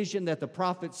actual vision that the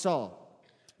prophet saw.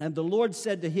 And the Lord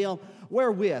said to him,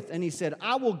 wherewith? And he said,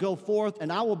 I will go forth,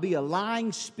 and I will be a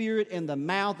lying spirit in the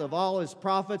mouth of all his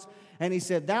prophets. And he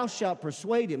said, thou shalt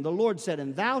persuade him. The Lord said,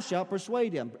 and thou shalt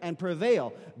persuade him, and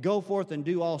prevail. Go forth and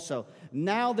do also.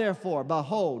 Now therefore,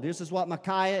 behold, this is what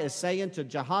Micaiah is saying to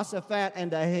Jehoshaphat and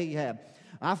to Ahab.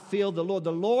 I feel the Lord.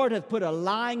 The Lord hath put a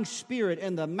lying spirit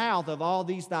in the mouth of all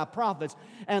these thy prophets,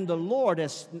 and the Lord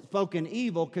has spoken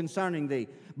evil concerning thee.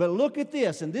 But look at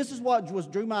this, and this is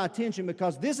what drew my attention,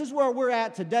 because this is where we're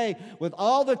at today with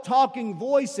all the talking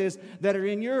voices that are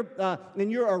in your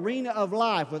arena of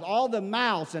life, with all the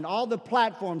mouths and all the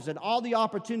platforms and all the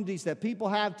opportunities that people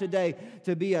have today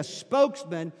to be a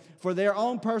spokesman for their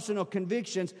own personal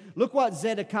convictions. Look what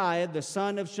Zedekiah, the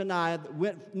son of Shaniah,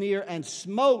 went near and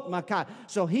smote Micaiah.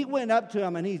 So he went up to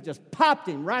him and he just popped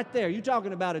him right there. You're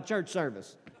talking about a church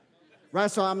service.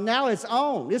 Right, so now it's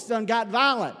on. This done got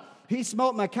violent. He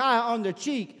smote Micaiah on the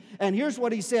cheek. And here's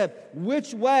what he said.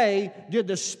 Which way did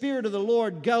the Spirit of the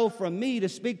Lord go from me to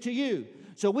speak to you?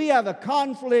 So we have a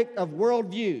conflict of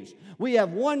worldviews. We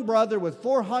have one brother with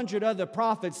 400 other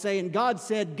prophets saying, God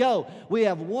said, go. We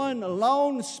have one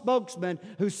lone spokesman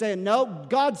who's saying, no,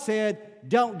 God said,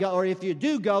 don't go. Or if you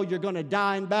do go, you're going to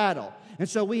die in battle. And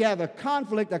so we have a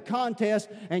conflict, a contest,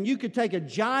 and you could take a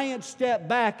giant step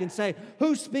back and say,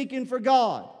 who's speaking for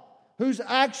God? Who's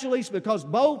actually, because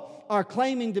both are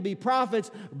claiming to be prophets,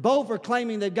 both are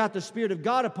claiming they've got the Spirit of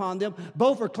God upon them,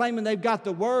 both are claiming they've got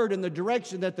the word and the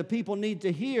direction that the people need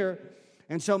to hear.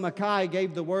 And so Micaiah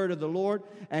gave the word of the Lord,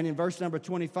 and in verse number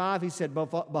 25, he said,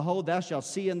 behold, thou shalt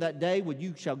see in that day when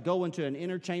you shall go into an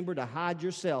inner chamber to hide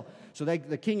yourself. So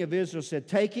the king of Israel said,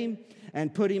 take him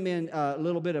and put him in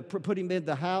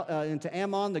into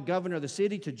Ammon, the governor of the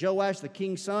city, to Joash, the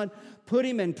king's son, put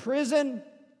him in prison,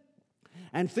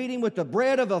 and feed him with the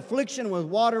bread of affliction, with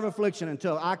water of affliction,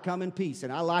 until I come in peace.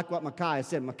 And I like what Micaiah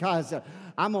said. Micaiah said,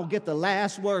 I'm going to get the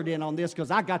last word in on this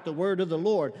because I got the word of the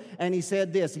Lord. And he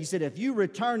said this. He said, if you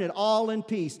return it all in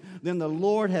peace, then the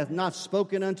Lord hath not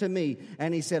spoken unto me.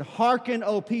 And he said, hearken,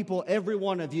 O people, every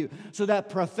one of you. So that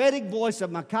prophetic voice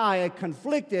of Micaiah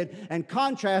conflicted and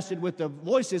contrasted with the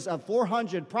voices of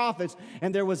 400 prophets.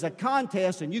 And there was a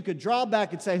contest, and you could draw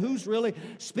back and say, who's really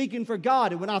speaking for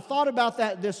God? And when I thought about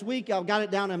that this week, I got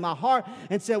it down in my heart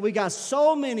and said, we got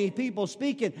so many people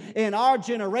speaking in our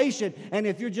generation. And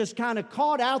if you're just kind of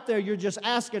caught out there, you're just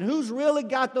asking, who's really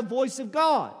got the voice of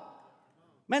God?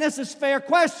 Man, that's a fair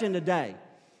question today.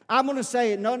 I'm going to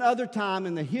say at none other time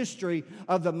in the history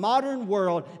of the modern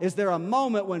world is there a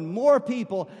moment when more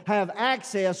people have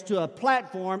access to a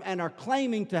platform and are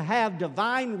claiming to have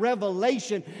divine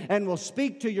revelation and will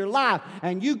speak to your life.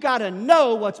 And you got to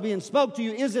know what's being spoke to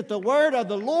you. Is it the word of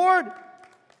the Lord,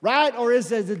 right? Or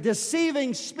is it a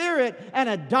deceiving spirit and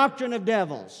a doctrine of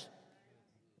devils?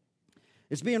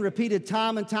 It's being repeated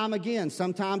time and time again.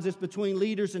 Sometimes it's between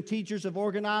leaders and teachers of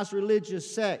organized religious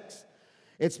sects.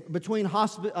 It's between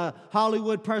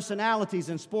Hollywood personalities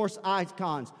and sports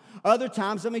icons. Other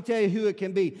times, let me tell you who it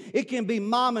can be. It can be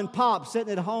mom and pop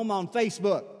sitting at home on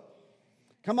Facebook.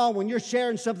 Come on, when you're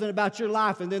sharing something about your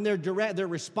life and then they're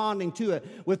responding to it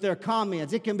with their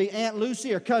comments. It can be Aunt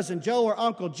Lucy or Cousin Joe or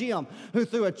Uncle Jim who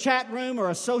through a chat room or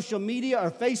a social media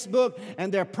or Facebook,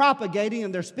 and they're propagating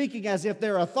and they're speaking as if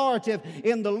they're authoritative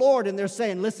in the Lord, and they're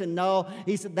saying, listen, no,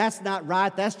 he said, that's not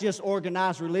right. That's just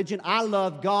organized religion. I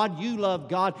love God. You love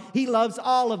God. He loves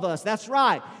all of us. That's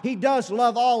right. He does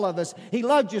love all of us. He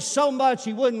loved you so much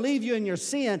He wouldn't leave you in your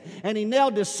sin, and He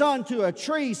nailed His Son to a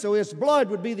tree so His blood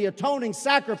would be the atoning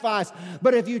sacrifice.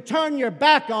 But if you turn your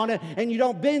back on it and you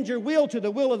don't bend your will to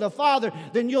the will of the Father,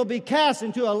 then you'll be cast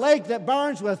into a lake that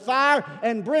burns with fire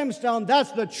and brimstone.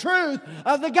 That's the truth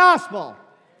of the gospel.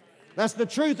 That's the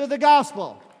truth of the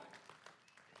gospel.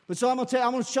 But so I'm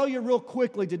going to show you real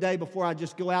quickly today before I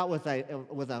just go out with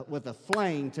a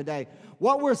flame today.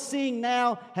 What we're seeing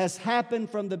now has happened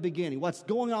from the beginning. What's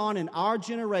going on in our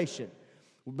generation,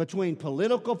 between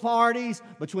political parties,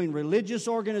 between religious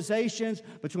organizations,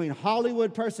 between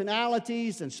Hollywood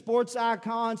personalities and sports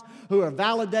icons who are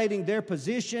validating their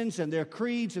positions and their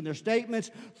creeds and their statements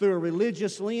through a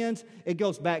religious lens, it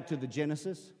goes back to the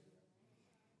Genesis.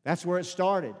 That's where it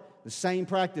started. The same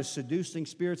practice, seducing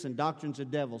spirits and doctrines of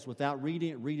devils. Without reading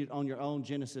it, read it on your own.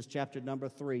 Genesis chapter number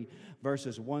 3,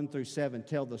 verses 1 through 7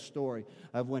 tell the story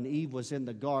of when Eve was in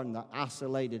the garden,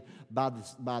 isolated by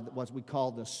what we call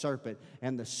the serpent.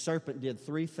 And the serpent did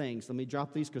 3 things. Let me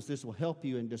drop these because this will help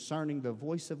you in discerning the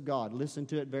voice of God. Listen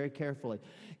to it very carefully.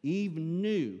 Eve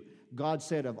knew, God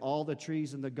said, of all the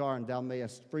trees in the garden thou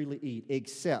mayest freely eat,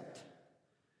 except,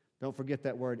 don't forget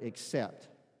that word, except,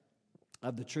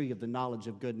 of the tree of the knowledge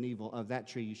of good and evil, of that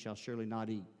tree you shall surely not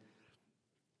eat.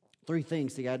 3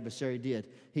 things the adversary did.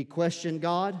 He questioned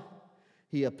God,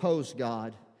 he opposed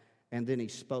God, and then he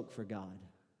spoke for God.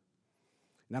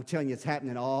 And I'm telling you, it's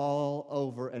happening all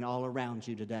over and all around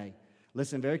you today.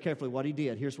 Listen very carefully what he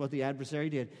did. Here's what the adversary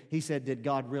did. He said, did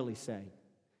God really say?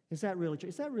 Is that really true?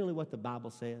 Is that really what the Bible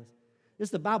says?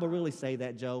 Does the Bible really say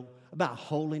that, Joe? About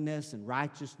holiness and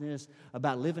righteousness,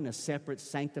 about living a separate,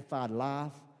 sanctified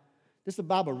life? Does the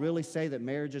Bible really say that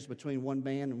marriage is between one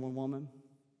man and one woman?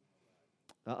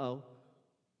 Uh-oh.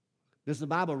 Does the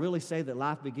Bible really say that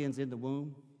life begins in the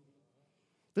womb?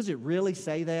 Does it really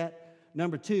say that?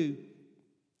 Number 2,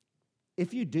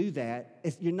 if you do that,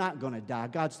 you're not going to die.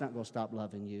 God's not going to stop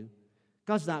loving you.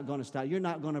 God's not going to stop. You're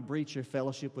not going to breach your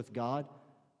fellowship with God.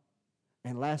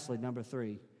 And lastly, number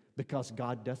 3, because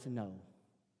God doth know.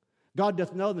 God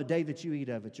doth know the day that you eat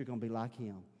of it, you're going to be like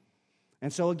Him.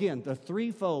 And so again, the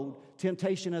threefold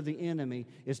temptation of the enemy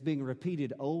is being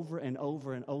repeated over and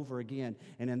over and over again.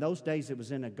 And in those days, it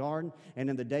was in a garden. And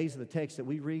in the days of the text that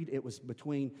we read, it was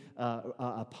between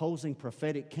opposing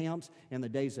prophetic camps. In the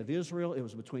days of Israel, it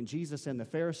was between Jesus and the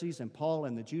Pharisees and Paul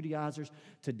and the Judaizers.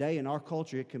 Today in our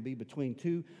culture, it can be between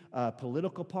 2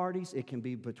 political parties. It can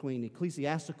be between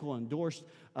ecclesiastical endorsed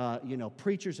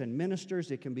preachers and ministers.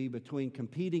 It can be between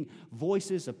competing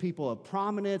voices of people of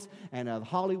prominence and of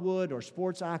Hollywood or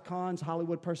sports icons,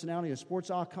 Hollywood personality and sports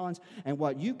icons. And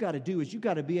what you've got to do is you've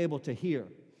got to be able to hear.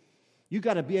 You've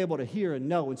got to be able to hear and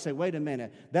know and say, wait a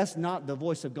minute, that's not the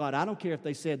voice of God. I don't care if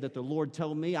they said that the Lord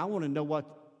told me. I want to know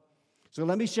what. So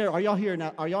let me share. Are y'all here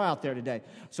now? Are y'all out there today?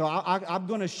 So I'm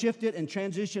going to shift it and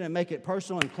transition and make it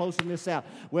personal and closing this out.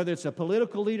 Whether it's a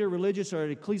political leader, religious, or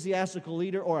an ecclesiastical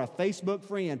leader, or a Facebook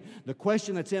friend, the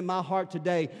question that's in my heart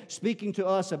today, speaking to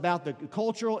us about the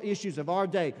cultural issues of our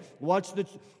day. What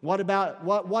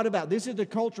about? This is the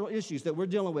cultural issues that we're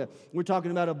dealing with. We're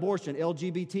talking about abortion,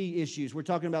 LGBT issues. We're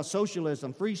talking about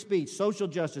socialism, free speech, social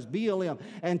justice, BLM,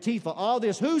 Antifa. All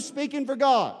this. Who's speaking for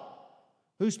God?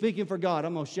 Who's speaking for God?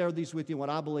 I'm going to share these with you.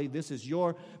 What I believe, this is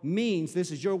your means,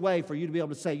 this is your way for you to be able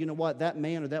to say, you know what, that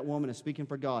man or that woman is speaking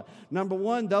for God. Number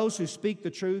one, those who speak the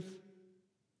truth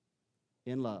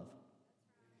in love.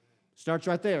 Starts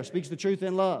right there. Speaks the truth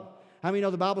in love. How many know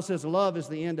the Bible says love is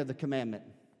the end of the commandment?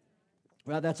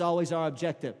 Right? That's always our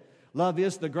objective. Love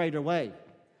is the greater way.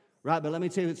 Right? But let me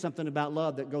tell you something about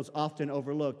love that goes often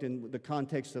overlooked in the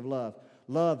context of love.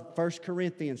 Love, 1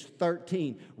 Corinthians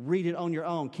 13. Read it on your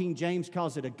own. King James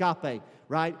calls it agape,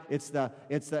 right?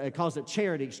 It calls it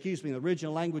charity, in the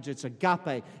original language, it's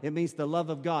agape. It means the love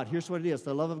of God. Here's what it is.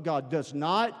 The love of God does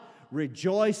not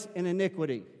rejoice in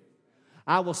iniquity.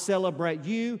 I will celebrate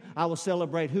you. I will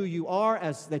celebrate who you are,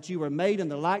 as that you were made in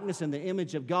the likeness and the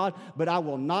image of God, but I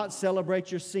will not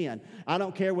celebrate your sin. I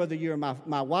don't care whether you're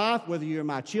my wife, whether you're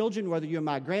my children, whether you're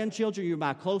my grandchildren, you're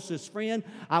my closest friend.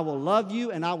 I will love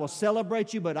you and I will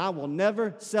celebrate you, but I will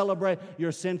never celebrate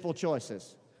your sinful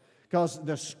choices. Because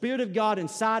the Spirit of God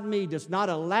inside me does not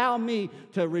allow me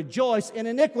to rejoice in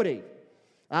iniquity.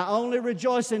 I only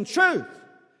rejoice in truth,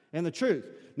 in the truth.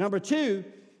 Number two,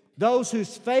 those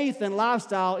whose faith and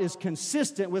lifestyle is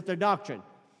consistent with their doctrine.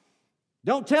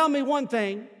 Don't tell me one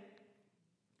thing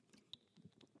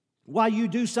while you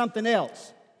do something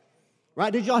else.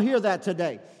 Right? Did y'all hear that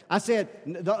today? I said,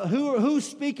 who's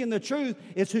speaking the truth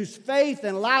is whose faith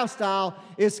and lifestyle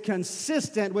is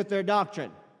consistent with their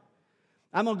doctrine.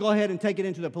 I'm going to go ahead and take it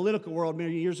into the political world.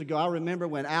 Many years ago, I remember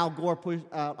when Al Gore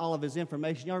put out all of his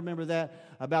information. Y'all remember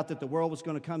that? About that the world was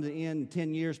going to come to the end in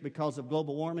 10 years because of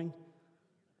global warming?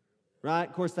 Right?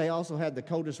 Of course, they also had the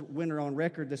coldest winter on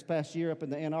record this past year up in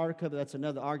the Antarctica, but that's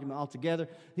another argument altogether.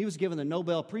 He was given the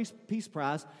Nobel Peace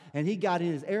Prize, and he got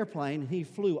in his airplane, and he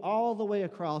flew all the way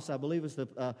across, I believe it's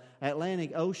the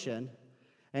Atlantic Ocean,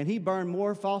 and he burned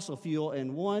more fossil fuel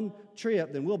in one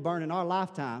trip than we'll burn in our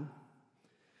lifetime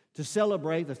to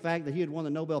celebrate the fact that he had won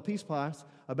the Nobel Peace Prize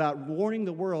about warning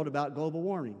the world about global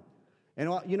warming.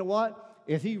 And you know what?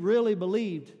 If he really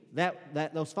believed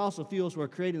that those fossil fuels were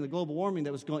creating the global warming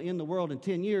that was going to end the world in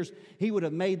 10 years, he would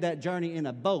have made that journey in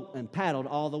a boat and paddled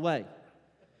all the way.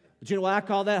 But you know what I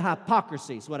call that?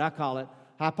 Hypocrisy is what I call it,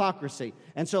 hypocrisy.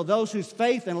 And so those whose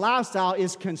faith and lifestyle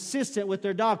is consistent with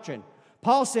their doctrine.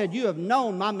 Paul said, you have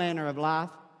known my manner of life.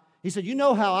 He said, you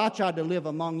know how I tried to live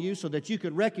among you so that you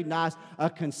could recognize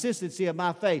a consistency of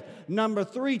my faith. Number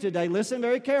three today, listen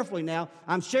very carefully now.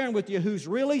 I'm sharing with you who's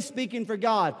really speaking for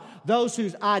God. Those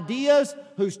whose ideas,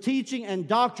 whose teaching and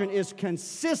doctrine is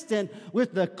consistent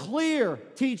with the clear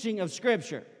teaching of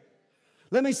Scripture.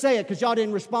 Let me say it because y'all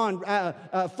didn't respond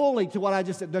fully to what I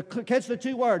just said. Catch the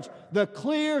two words, the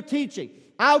clear teaching.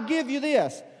 I'll give you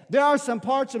this. There are some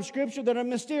parts of Scripture that are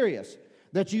mysterious,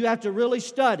 that you have to really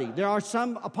study. There are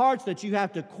some parts that you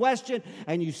have to question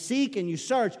and you seek and you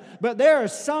search. But there are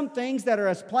some things that are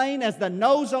as plain as the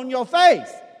nose on your face.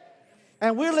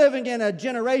 And we're living in a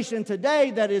generation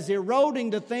today that is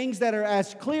eroding the things that are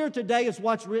as clear today as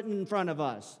what's written in front of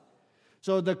us.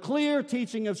 So the clear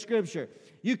teaching of Scripture.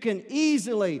 You can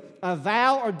easily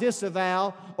avow or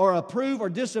disavow or approve or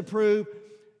disapprove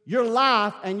your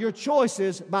life and your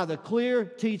choices by the clear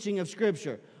teaching of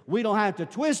Scripture. We don't have to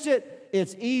twist it.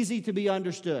 It's easy to be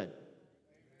understood.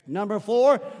 Number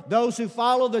four, those who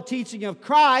follow the teaching of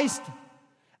Christ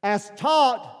as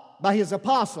taught by His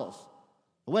apostles.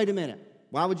 Wait a minute.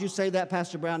 Why would you say that,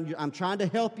 Pastor Brown? I'm trying to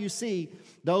help you see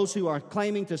those who are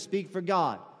claiming to speak for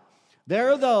God. There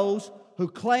are those who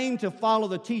claim to follow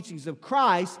the teachings of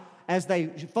Christ as they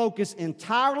focus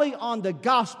entirely on the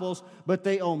Gospels, but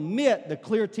they omit the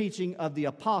clear teaching of the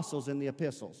apostles in the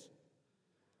epistles.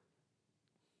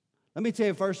 Let me tell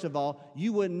you, first of all,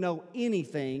 you wouldn't know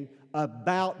anything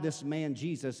about this man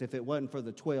Jesus if it wasn't for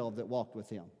the 12 that walked with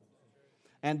him.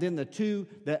 And then the two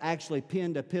that actually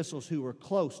penned epistles who were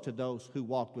close to those who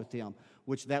walked with him,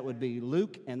 which that would be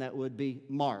Luke and that would be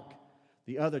Mark.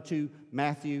 The other two,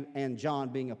 Matthew and John,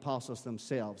 being apostles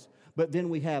themselves. But then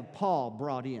we have Paul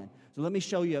brought in. So let me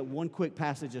show you one quick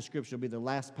passage of Scripture. It'll be the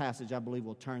last passage I believe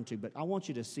we'll turn to. But I want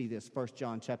you to see this, 1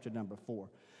 John chapter number 4.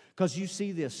 Because you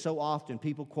see this so often,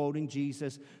 people quoting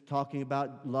Jesus, talking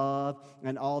about love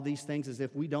and all these things as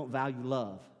if we don't value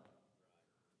love.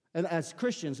 And as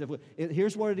Christians,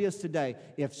 here's what it is today.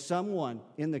 If someone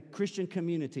in the Christian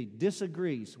community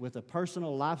disagrees with a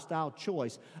personal lifestyle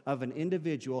choice of an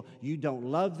individual, you don't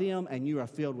love them and you are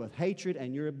filled with hatred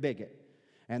and you're a bigot.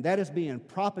 And that is being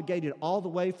propagated all the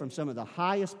way from some of the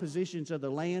highest positions of the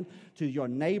land to your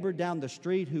neighbor down the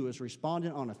street who is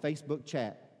responding on a Facebook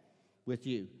chat with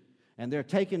you. And they're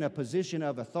taking a position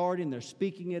of authority and they're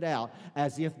speaking it out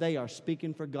as if they are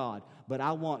speaking for God. But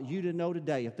I want you to know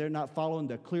today, if they're not following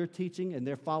the clear teaching and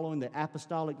they're following the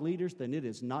apostolic leaders, then it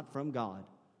is not from God.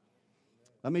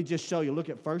 Let me just show you. Look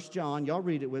at 1 John. Y'all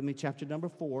read it with me, chapter number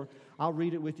 4. I'll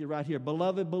read it with you right here.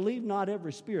 Beloved, believe not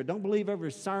every spirit. Don't believe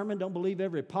every sermon. Don't believe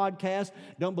every podcast.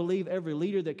 Don't believe every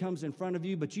leader that comes in front of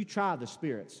you, but you try the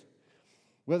spirits,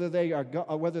 whether they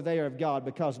are of God,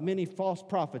 because many false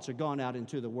prophets are gone out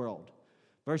into the world.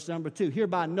 Verse number 2,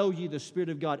 hereby know ye the Spirit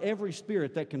of God. Every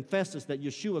spirit that confesses that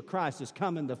Yeshua Christ is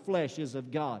come in the flesh is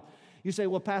of God. You say,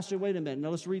 well, Pastor, wait a minute. Now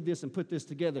let's read this and put this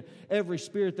together. Every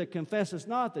spirit that confesses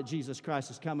not that Jesus Christ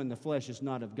has come in the flesh is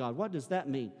not of God. What does that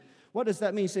mean? What does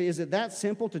that mean? Say, is it that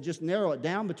simple to just narrow it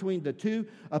down between the two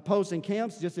opposing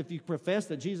camps? Just if you profess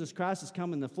that Jesus Christ has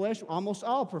come in the flesh, almost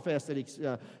all profess that He's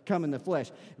come in the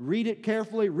flesh. Read it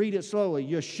carefully, read it slowly.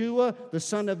 Yeshua, the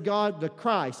Son of God, the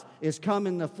Christ, is come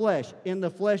in the flesh. In the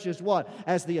flesh is what?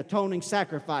 As the atoning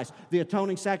sacrifice. The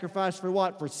atoning sacrifice for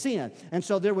what? For sin. And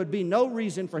so there would be no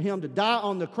reason for Him to die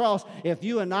on the cross if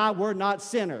you and I were not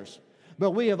sinners.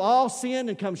 But we have all sinned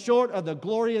and come short of the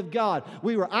glory of God.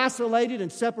 We were isolated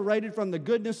and separated from the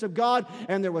goodness of God,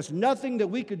 and there was nothing that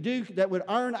we could do that would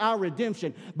earn our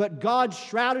redemption. But God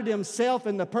shrouded Himself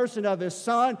in the person of His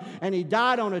Son, and He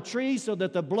died on a tree so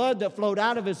that the blood that flowed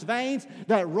out of His veins,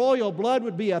 that royal blood,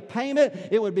 would be a payment.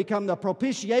 It would become the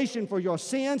propitiation for your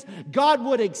sins. God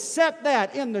would accept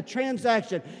that in the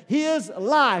transaction. His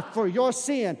life for your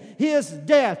sin, His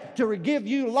death to give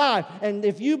you life. And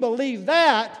if you believe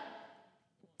that,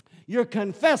 you're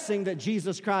confessing that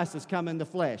Jesus Christ has come in the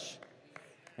flesh.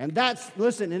 And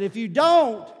listen, and if you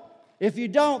don't,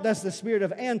 that's the spirit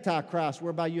of Antichrist,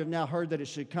 whereby you have now heard that it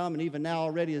should come, and even now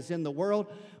already is in the world.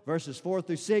 Verses 4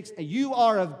 through 6, and you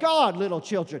are of God, little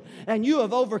children, and you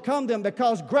have overcome them,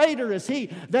 because greater is He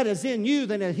that is in you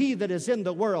than he that is in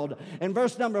the world. And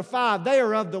verse number 5, they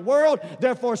are of the world,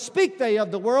 therefore speak they of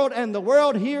the world, and the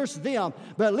world hears them.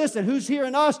 But listen, who's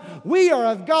hearing us? We are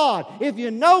of God. If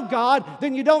you know God,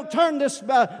 then you don't turn this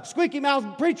squeaky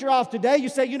mouth preacher off today. You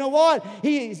say, you know what?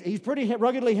 He's pretty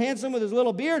ruggedly handsome with his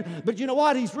little beard, but you know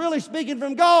what? He's really speaking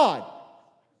from God.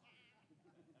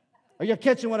 Are you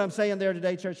catching what I'm saying there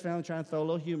today, church family? Trying to throw a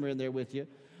little humor in there with you.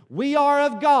 We are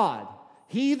of God.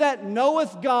 He that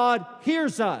knoweth God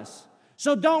hears us.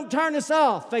 So don't turn us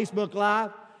off, Facebook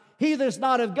Live. He that's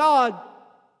not of God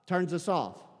turns us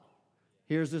off.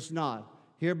 Hears us not.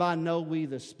 Hereby know we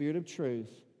the spirit of truth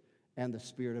and the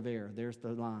spirit of error. There's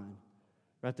the line.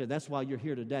 Right there. That's why you're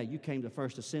here today. You came to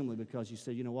First Assembly because you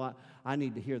said, you know what? I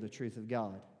need to hear the truth of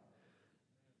God.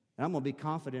 And I'm going to be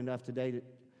confident enough today that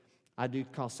I do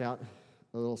cuss out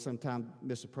a little sometimes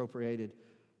misappropriated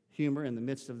humor in the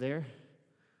midst of there.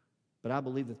 But I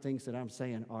believe the things that I'm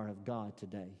saying are of God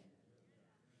today.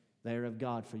 They are of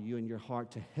God for you and your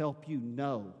heart to help you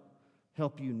know,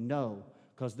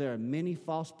 because there are many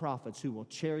false prophets who will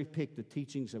cherry pick the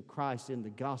teachings of Christ in the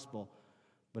gospel,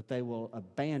 but they will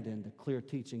abandon the clear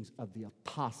teachings of the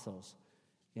apostles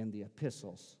in the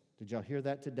epistles. Did y'all hear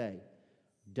that today?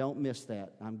 Don't miss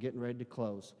that. I'm getting ready to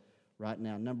close right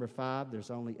now. Number 5, there's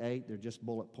only 8. They're just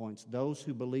bullet points. Those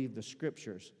who believe the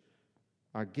Scriptures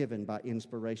are given by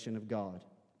inspiration of God.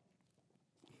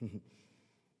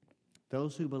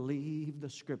 Those who believe the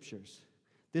Scriptures.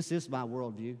 This is my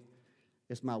worldview.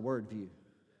 It's my word view.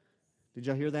 Did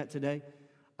y'all hear that today?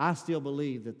 I still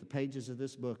believe that the pages of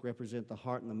this book represent the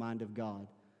heart and the mind of God.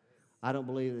 I don't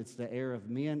believe it's the error of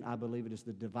men. I believe it is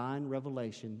the divine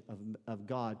revelation of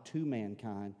God to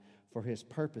mankind for His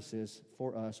purposes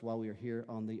for us while we are here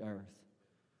on the earth.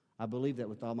 I believe that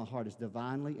with all my heart. It's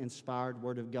divinely inspired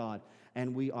Word of God.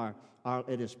 And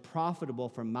it is profitable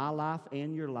for my life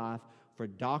and your life for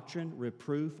doctrine,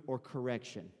 reproof, or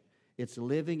correction. It's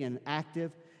living and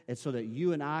active, and so that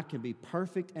you and I can be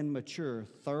perfect and mature,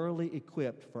 thoroughly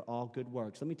equipped for all good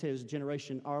works. Let me tell you, this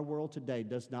generation, our world today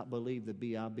does not believe the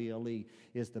Bible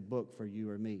is the book for you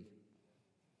or me.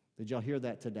 Did y'all hear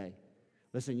that today?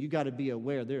 Listen, you got to be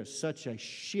aware there is such a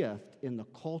shift in the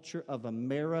culture of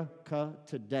America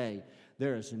today.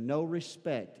 There is no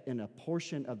respect in a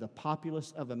portion of the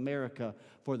populace of America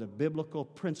for the biblical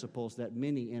principles that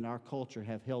many in our culture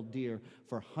have held dear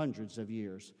for hundreds of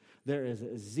years. There is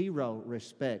zero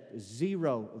respect,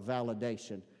 zero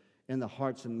validation in the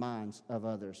hearts and minds of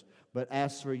others. But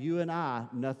as for you and I,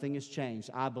 nothing has changed.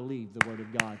 I believe the Word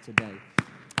of God today.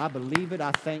 I believe it.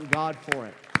 I thank God for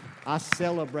it. I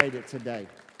celebrate it today.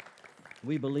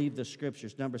 We believe the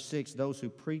Scriptures. Number 6, those who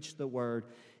preach the Word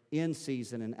in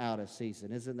season and out of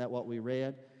season. Isn't that what we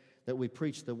read? That we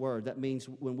preach the Word. That means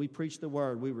when we preach the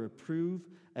Word, we reprove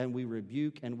and we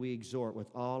rebuke and we exhort with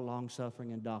all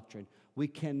long-suffering and doctrine. We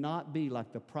cannot be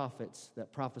like the prophets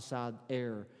that prophesied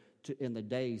error in the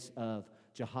days of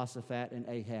Jehoshaphat and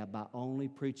Ahab by only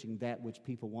preaching that which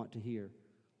people want to hear.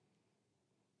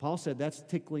 Paul said that's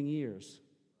tickling ears.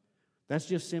 That's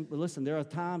just simply, listen, there are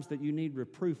times that you need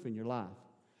reproof in your life.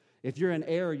 If you're in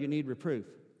error, you need reproof,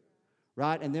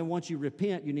 right? And then once you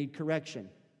repent, you need correction.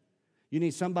 You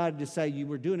need somebody to say, you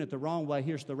were doing it the wrong way,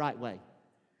 here's the right way,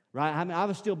 right? I mean,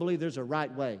 I still believe there's a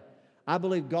right way. I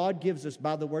believe God gives us,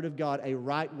 by the Word of God, a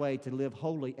right way to live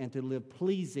holy and to live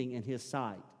pleasing in His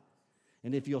sight.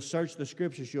 And if you'll search the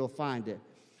Scriptures, you'll find it.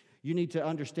 You need to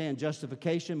understand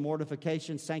justification,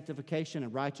 mortification, sanctification,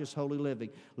 and righteous holy living.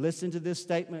 Listen to this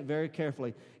statement very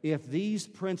carefully. If these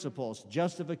principles,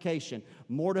 justification,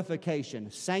 mortification,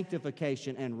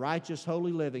 sanctification, and righteous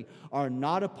holy living, are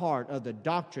not a part of the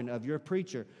doctrine of your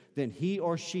preacher, then he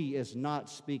or she is not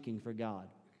speaking for God.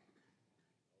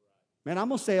 Man, I'm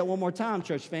going to say it one more time,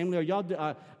 church family. Are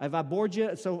y'all, have I bored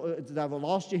you so that I've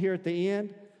lost you here at the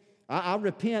end? I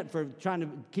repent for trying to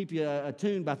keep you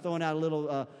attuned by throwing out a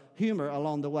little humor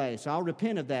along the way. So I'll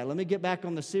repent of that. Let me get back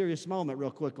on the serious moment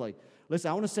real quickly. Listen,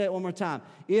 I want to say it one more time.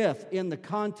 If in the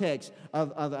context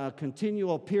of a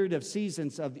continual period of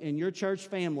seasons in your church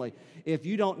family, if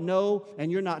you don't know and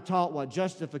you're not taught what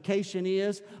justification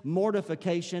is,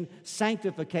 mortification,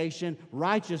 sanctification,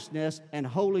 righteousness, and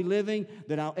holy living,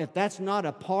 then if that's not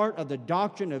a part of the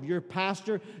doctrine of your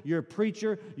pastor, your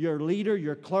preacher, your leader,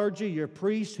 your clergy, your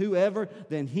priest, whoever,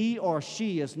 then he or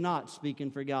she is not speaking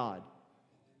for God.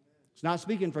 It's not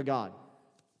speaking for God.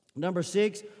 Number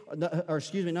 7,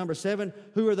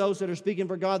 who are those that are speaking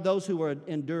for God? Those who will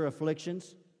endure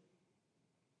afflictions.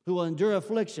 Who will endure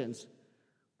afflictions.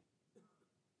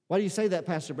 Why do you say that,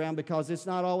 Pastor Brown? Because it's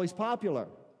not always popular.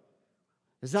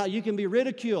 It's not, you can be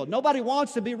ridiculed. Nobody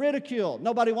wants to be ridiculed.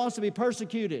 Nobody wants to be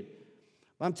persecuted.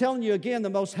 I'm telling you again, the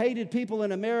most hated people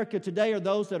in America today are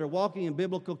those that are walking in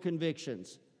biblical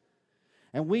convictions.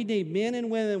 And we need men and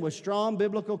women with strong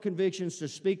biblical convictions to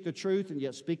speak the truth and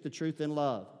yet speak the truth in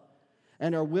love,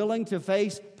 and are willing to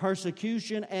face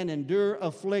persecution and endure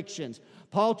afflictions.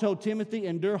 Paul told Timothy,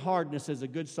 endure hardness as a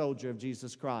good soldier of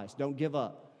Jesus Christ. Don't give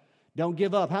up. Don't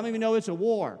give up. How many of you know it's a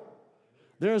war?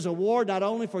 There is a war not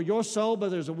only for your soul,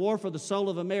 but there's a war for the soul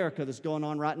of America that's going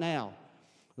on right now.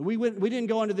 We didn't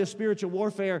go into this spiritual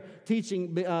warfare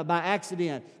teaching by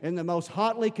accident in the most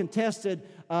hotly contested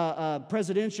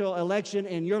presidential election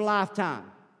in your lifetime.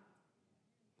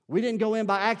 We didn't go in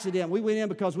by accident. We went in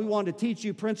because we wanted to teach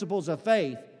you principles of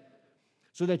faith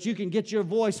so that you can get your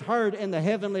voice heard in the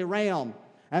heavenly realm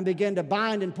and begin to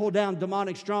bind and pull down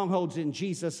demonic strongholds in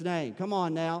Jesus' name. Come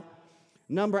on now.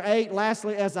 Number 8,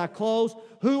 lastly, as I close,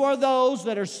 who are those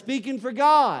that are speaking for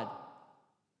God?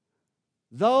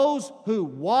 Those who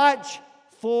watch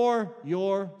for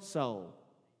your soul.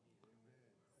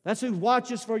 That's who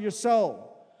watches for your soul.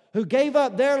 Who gave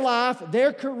up their life,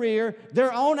 their career,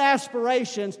 their own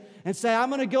aspirations, and say, I'm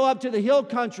going to go up to the hill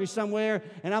country somewhere,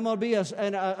 and I'm going to be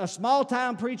a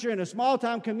small-time preacher in a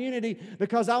small-time community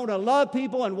because I want to love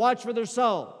people and watch for their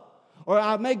soul. Or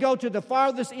I may go to the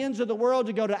farthest ends of the world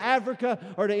to go to Africa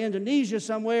or to Indonesia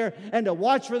somewhere and to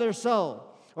watch for their soul.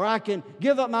 Or I can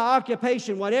give up my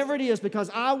occupation, whatever it is, because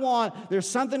there's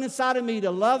something inside of me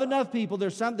to love enough people.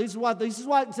 This is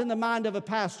what's in the mind of a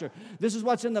pastor. This is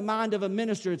what's in the mind of a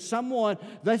minister.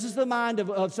 This is the mind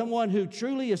of someone who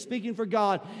truly is speaking for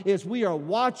God, is we are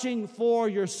watching for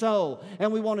your soul.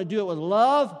 And we want to do it with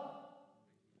love.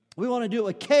 We want to do it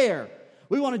with care.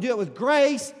 We want to do it with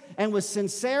grace and with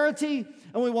sincerity.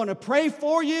 And we want to pray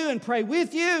for you and pray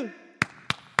with you.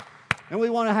 And we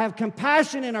want to have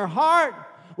compassion in our heart.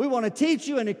 We want to teach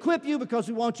you and equip you because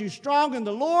we want you strong in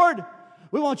the Lord.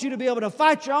 We want you to be able to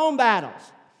fight your own battles.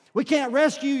 We can't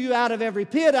rescue you out of every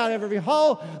pit, out of every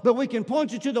hole, but we can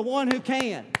point you to the one who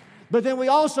can. But then we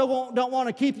also don't want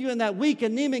to keep you in that weak,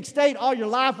 anemic state all your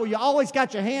life where you always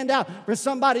got your hand out for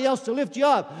somebody else to lift you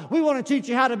up. We want to teach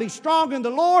you how to be strong in the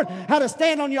Lord, how to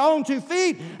stand on your own 2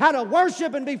 feet, how to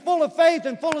worship and be full of faith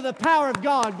and full of the power of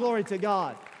God. Glory to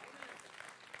God.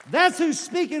 That's who's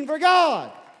speaking for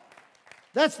God.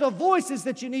 That's the voices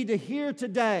that you need to hear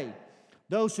today.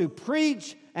 Those who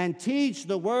preach and teach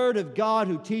the Word of God,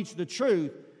 who teach the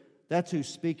truth, that's who's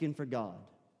speaking for God.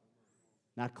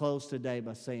 And I close today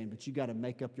by saying, but you got to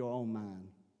make up your own mind.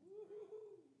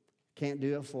 Can't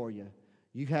do it for you.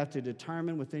 You have to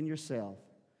determine within yourself.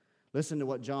 Listen to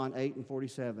what John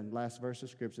 8:47, last verse of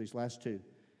Scripture, these last two.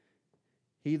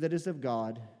 He that is of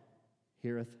God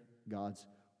heareth God's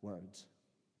words.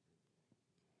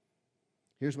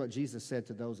 Here's what Jesus said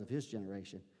to those of his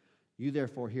generation. You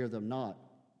therefore hear them not,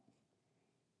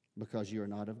 because you are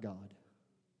not of God.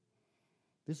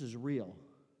 This is real.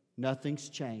 Nothing's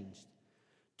changed.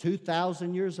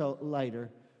 2,000 years later,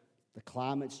 the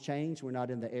climate's changed. We're not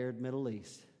in the arid Middle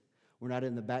East. We're not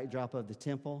in the backdrop of the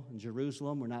temple in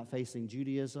Jerusalem. We're not facing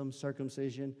Judaism,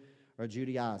 circumcision, or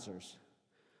Judaizers.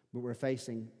 But we're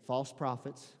facing false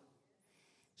prophets,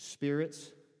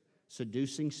 spirits,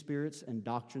 seducing spirits, and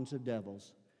doctrines of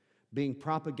devils being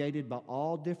propagated by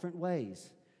all different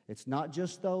ways. It's not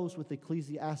just those with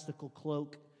ecclesiastical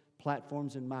cloak,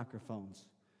 platforms, and microphones.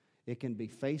 It can be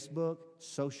Facebook,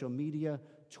 social media,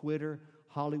 Twitter,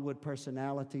 Hollywood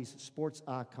personalities, sports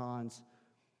icons,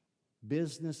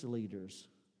 business leaders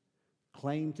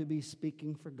claim to be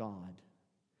speaking for God.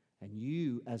 And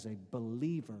you, as a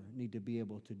believer, need to be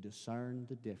able to discern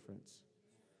the difference.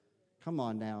 Come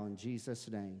on now, in Jesus'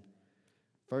 name.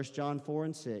 1 John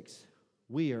 4:6,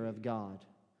 we are of God.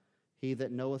 He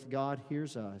that knoweth God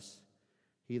hears us.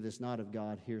 He that's not of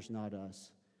God hears not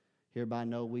us. Hereby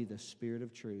know we the spirit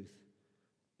of truth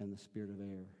and the spirit of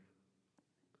error.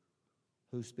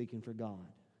 Who's speaking for God?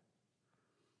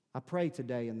 I pray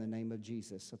today in the name of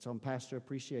Jesus. It's on Pastor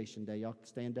Appreciation Day. Y'all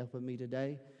stand up with me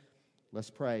today. Let's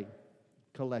pray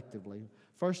collectively.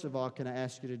 First of all, can I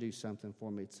ask you to do something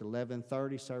for me? It's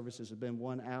 11:30. Services have been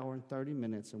 1 hour and 30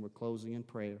 minutes, and we're closing in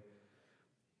prayer.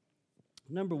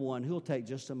 Number one, who'll take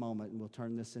just a moment, and we'll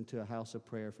turn this into a house of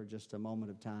prayer for just a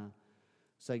moment of time.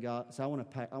 Say, God, I want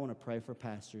to pray for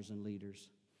pastors and leaders.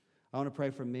 I want to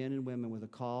pray for men and women with a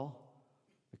call,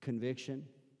 a conviction,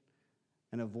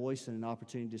 and a voice and an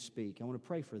opportunity to speak. I want to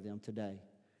pray for them today.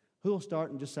 Who will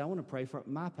start and just say, I want to pray for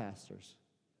my pastors?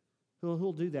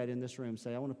 Who'll do that in this room?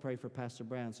 Say, I want to pray for Pastor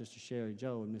Brown, Sister Sherry,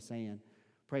 Joe, and Miss Ann.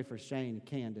 Pray for Shane and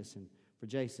Candace, and for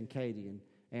Jason, Katie, and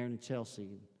Aaron and Chelsea.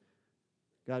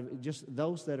 God, just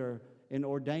those that are in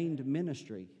ordained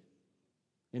ministry,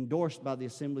 endorsed by the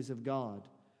Assemblies of God,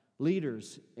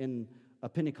 leaders in a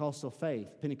Pentecostal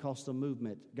faith, Pentecostal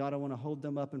movement. God, I want to hold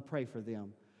them up and pray for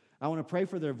them. I want to pray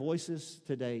for their voices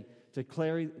today to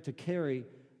carry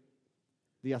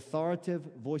the authoritative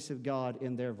voice of God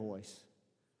in their voice,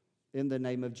 in the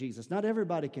name of Jesus. Not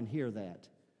everybody can hear that.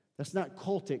 That's not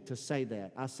cultic to say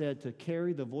that. I said to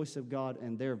carry the voice of God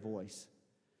in their voice.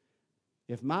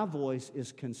 If my voice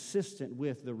is consistent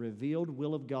with the revealed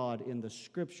will of God in the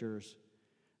Scriptures,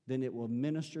 then it will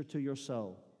minister to your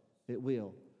soul. It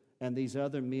will. And these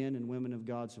other men and women of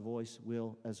God's voice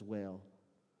will as well.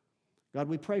 God,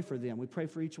 we pray for them. We pray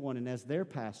for each one. And as their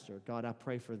pastor, God, I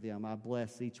pray for them. I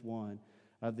bless each one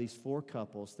of these four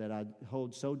couples that I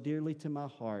hold so dearly to my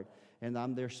heart. And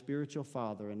I'm their spiritual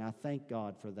father. And I thank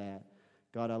God for that.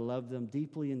 God, I love them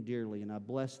deeply and dearly. And I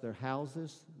bless their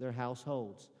houses, their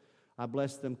households. I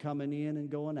bless them coming in and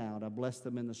going out. I bless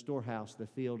them in the storehouse, the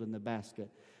field, and the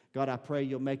basket. God, I pray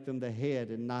you'll make them the head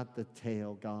and not the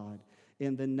tail, God.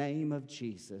 In the name of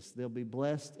Jesus, they'll be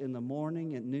blessed in the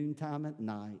morning, at noontime, at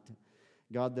night.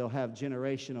 God, they'll have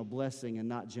generational blessing and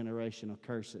not generational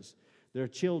curses. Their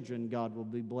children, God, will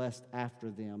be blessed after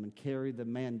them and carry the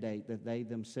mandate that they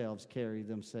themselves carry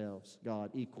themselves,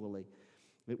 God, equally.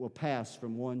 It will pass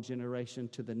from one generation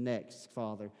to the next,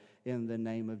 Father, in the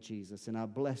name of Jesus. And I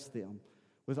bless them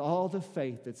with all the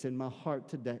faith that's in my heart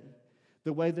today.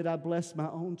 The way that I bless my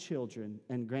own children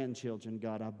and grandchildren,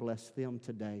 God, I bless them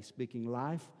today, speaking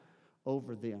life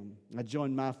over them. I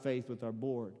join my faith with our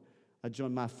board. I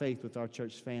join my faith with our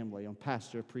church family on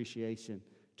pastor appreciation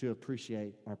to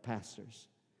appreciate our pastors.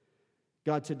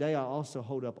 God, today I also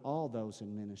hold up all those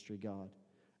in ministry, God,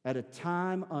 at a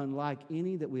time unlike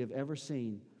any that we have ever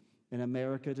seen in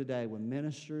America today, when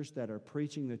ministers that are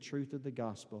preaching the truth of the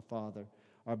gospel, Father,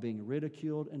 are being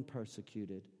ridiculed and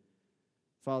persecuted.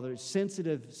 Father,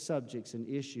 sensitive subjects and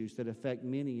issues that affect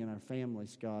many in our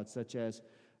families, God, such as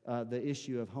the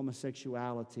issue of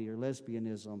homosexuality or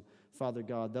lesbianism, Father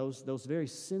God, those very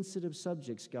sensitive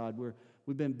subjects, God,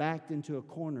 we've been backed into a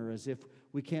corner as if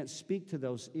we can't speak to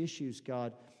those issues,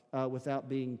 God, without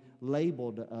being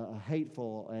labeled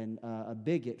hateful and a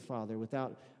bigot, Father.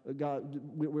 Without, God,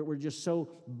 we're just so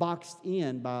boxed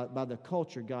in by the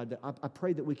culture, God, that I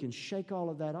pray that we can shake all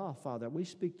of that off, Father. We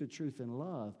speak the truth in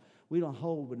love. We don't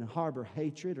hold and harbor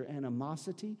hatred or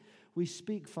animosity. We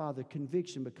speak, Father,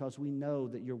 conviction, because we know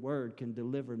that your word can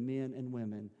deliver men and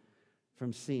women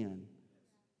from sin.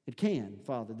 It can,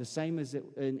 Father, the same as it,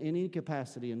 in any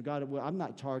capacity. And God, I'm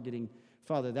not targeting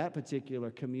Father, that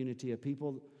particular community of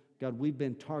people, God, we've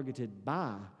been targeted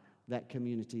by that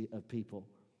community of people.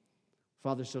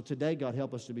 Father, so today, God,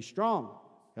 help us to be strong.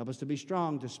 Help us to be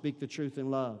strong to speak the truth in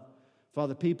love.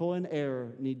 Father, people in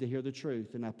error need to hear the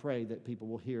truth, and I pray that people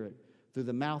will hear it through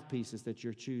the mouthpieces that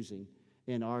you're choosing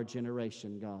in our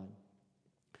generation, God.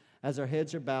 As our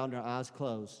heads are bowed and our eyes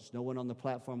closed, there's no one on the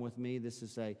platform with me. This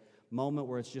is a moment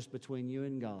where it's just between you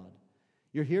and God.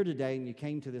 You're here today and you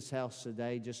came to this house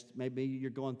today, just maybe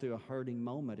you're going through a hurting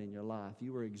moment in your life.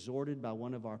 You were exhorted by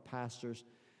one of our pastors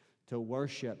to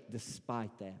worship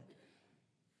despite that.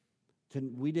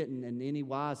 We didn't in any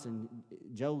wise, and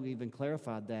Joe even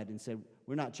clarified that and said,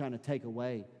 we're not trying to take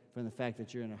away from the fact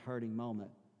that you're in a hurting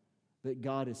moment. But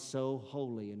God is so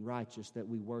holy and righteous that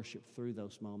we worship through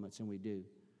those moments, and we do.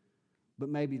 But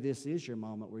maybe this is your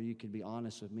moment where you can be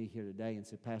honest with me here today and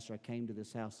say, Pastor, I came to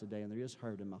this house today and there is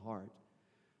hurt in my heart.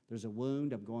 There's a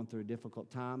wound. I'm going through a difficult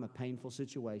time, a painful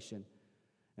situation.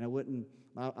 And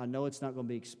I know it's not going to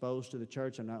be exposed to the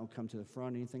church. I'm not going to come to the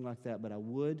front or anything like that, but I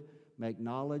would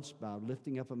acknowledge by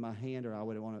lifting up of my hand, or I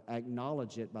would want to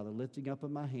acknowledge it by the lifting up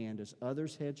of my hand as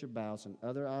others' heads are bowed and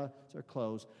other eyes are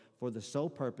closed, for the sole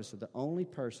purpose of the only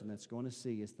person that's going to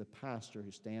see is the pastor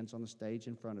who stands on the stage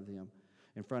in front of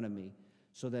of me,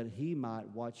 so that he might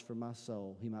watch for my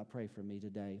soul. He might pray for me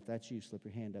today. If that's you, slip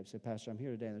your hand up. Say, Pastor, I'm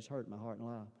here today and there's hurt in my heart and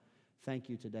life. Thank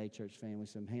you today, church family.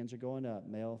 Some hands are going up,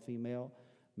 male, female,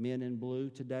 men in blue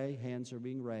today. Hands are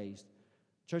being raised.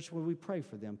 Church, will we pray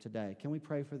for them today? Can we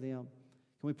pray for them?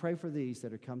 Can we pray for these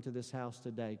that are come to this house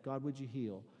today? God, would you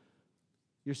heal?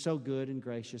 You're so good and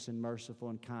gracious and merciful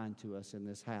and kind to us in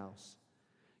this house.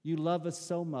 You love us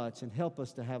so much, and help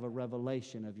us to have a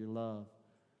revelation of your love,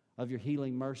 of your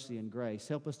healing mercy and grace.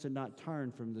 Help us to not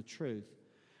turn from the truth.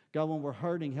 God, when we're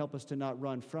hurting, help us to not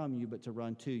run from you, but to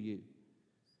run to you.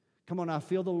 Come on, I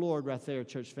feel the Lord right there,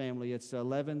 church family. It's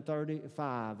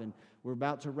 11:35, and we're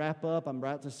about to wrap up. I'm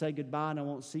about to say goodbye, and I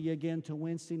won't see you again till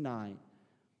Wednesday night.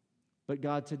 But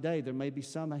God, today, there may be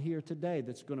some here today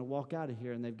that's going to walk out of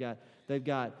here, and they've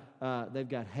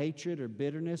got hatred or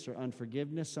bitterness or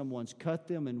unforgiveness. Someone's cut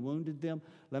them and wounded them.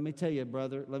 Let me tell you,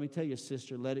 brother, let me tell you,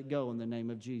 sister, let it go in the name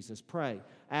of Jesus. Pray.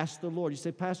 Ask the Lord. You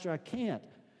say, Pastor, I can't.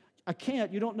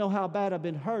 You don't know how bad I've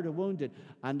been hurt or wounded.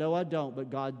 I know I don't, but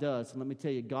God does. And let me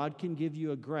tell you, God can give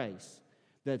you a grace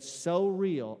that's so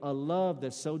real, a love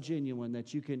that's so genuine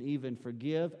that you can even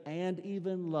forgive and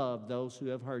even love those who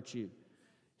have hurt you.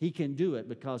 He can do it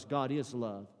because God is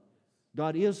love.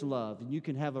 God is love, and you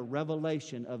can have a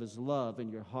revelation of His love in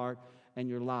your heart and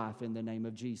your life in the name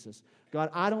of Jesus.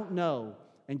 God, I don't know,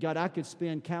 and God, I could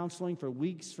spend counseling for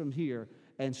weeks from here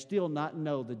and still not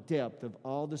know the depth of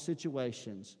all the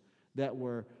situations that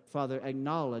were, Father,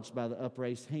 acknowledged by the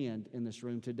upraised hand in this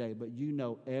room today. But you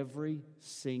know every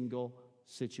single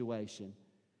situation.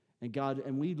 And God,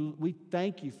 and we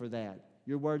thank you for that.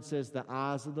 Your word says the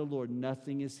eyes of the Lord,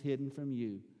 nothing is hidden from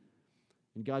you.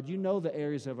 And God, you know the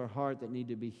areas of our heart that need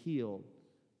to be healed,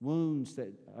 wounds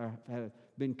that have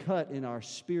been cut in our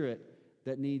spirit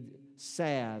that need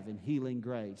salve and healing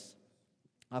grace.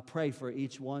 I pray for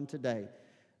each one today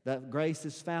that grace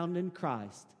is found in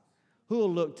Christ. Who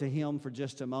will look to Him for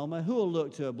just a moment? Who will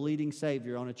look to a bleeding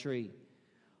Savior on a tree?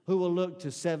 Who will look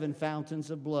to 7 fountains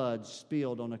of blood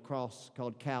spilled on a cross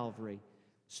called Calvary,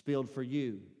 spilled for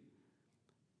you?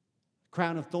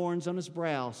 Crown of thorns on His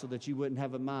brow so that you wouldn't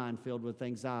have a mind filled with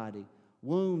anxiety.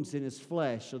 Wounds in His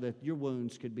flesh so that your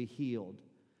wounds could be healed.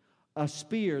 A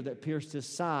spear that pierced His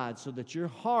side so that your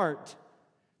heart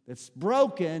that's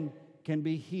broken can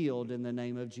be healed in the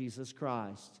name of Jesus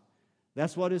Christ.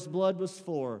 That's what His blood was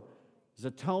for. His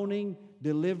atoning,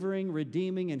 delivering,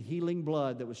 redeeming, and healing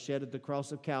blood that was shed at the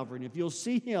cross of Calvary. And if you'll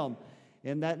see Him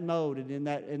in that mode and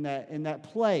in that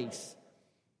place,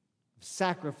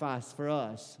 sacrifice for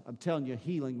us, I'm telling you,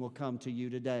 healing will come to you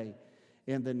today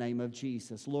in the name of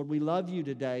Jesus. Lord, we love you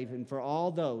today, and for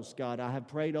all those, God, I have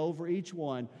prayed over each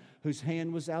one whose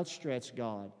hand was outstretched,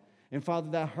 God. And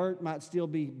Father, that hurt might still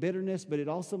be bitterness, but it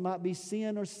also might be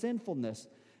sin or sinfulness.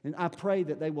 And I pray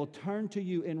that they will turn to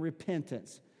you in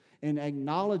repentance, in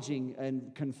acknowledging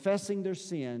and confessing their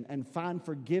sin, and find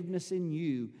forgiveness in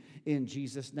you in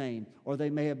Jesus' name. Or they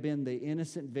may have been the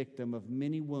innocent victim of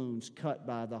many wounds cut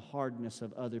by the hardness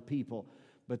of other people.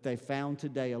 But they found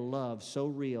today a love so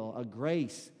real, a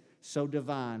grace so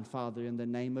divine, Father, in the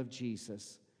name of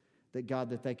Jesus, that God,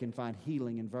 that they can find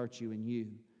healing and virtue in you.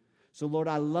 So Lord,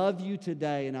 I love you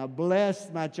today, and I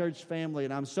bless my church family,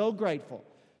 and I'm so grateful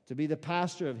to be the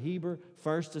pastor of Heber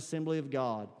First Assembly of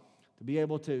God, to be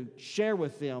able to share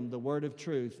with them the word of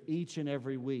truth each and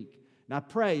every week. And I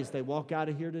pray as they walk out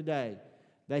of here today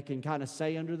they can kind of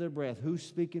say under their breath, who's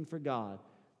speaking for God?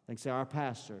 They can say, our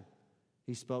pastor,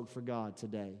 he spoke for God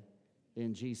today.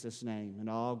 In Jesus' name. And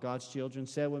all God's children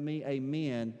said with me,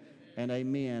 amen and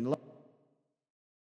amen.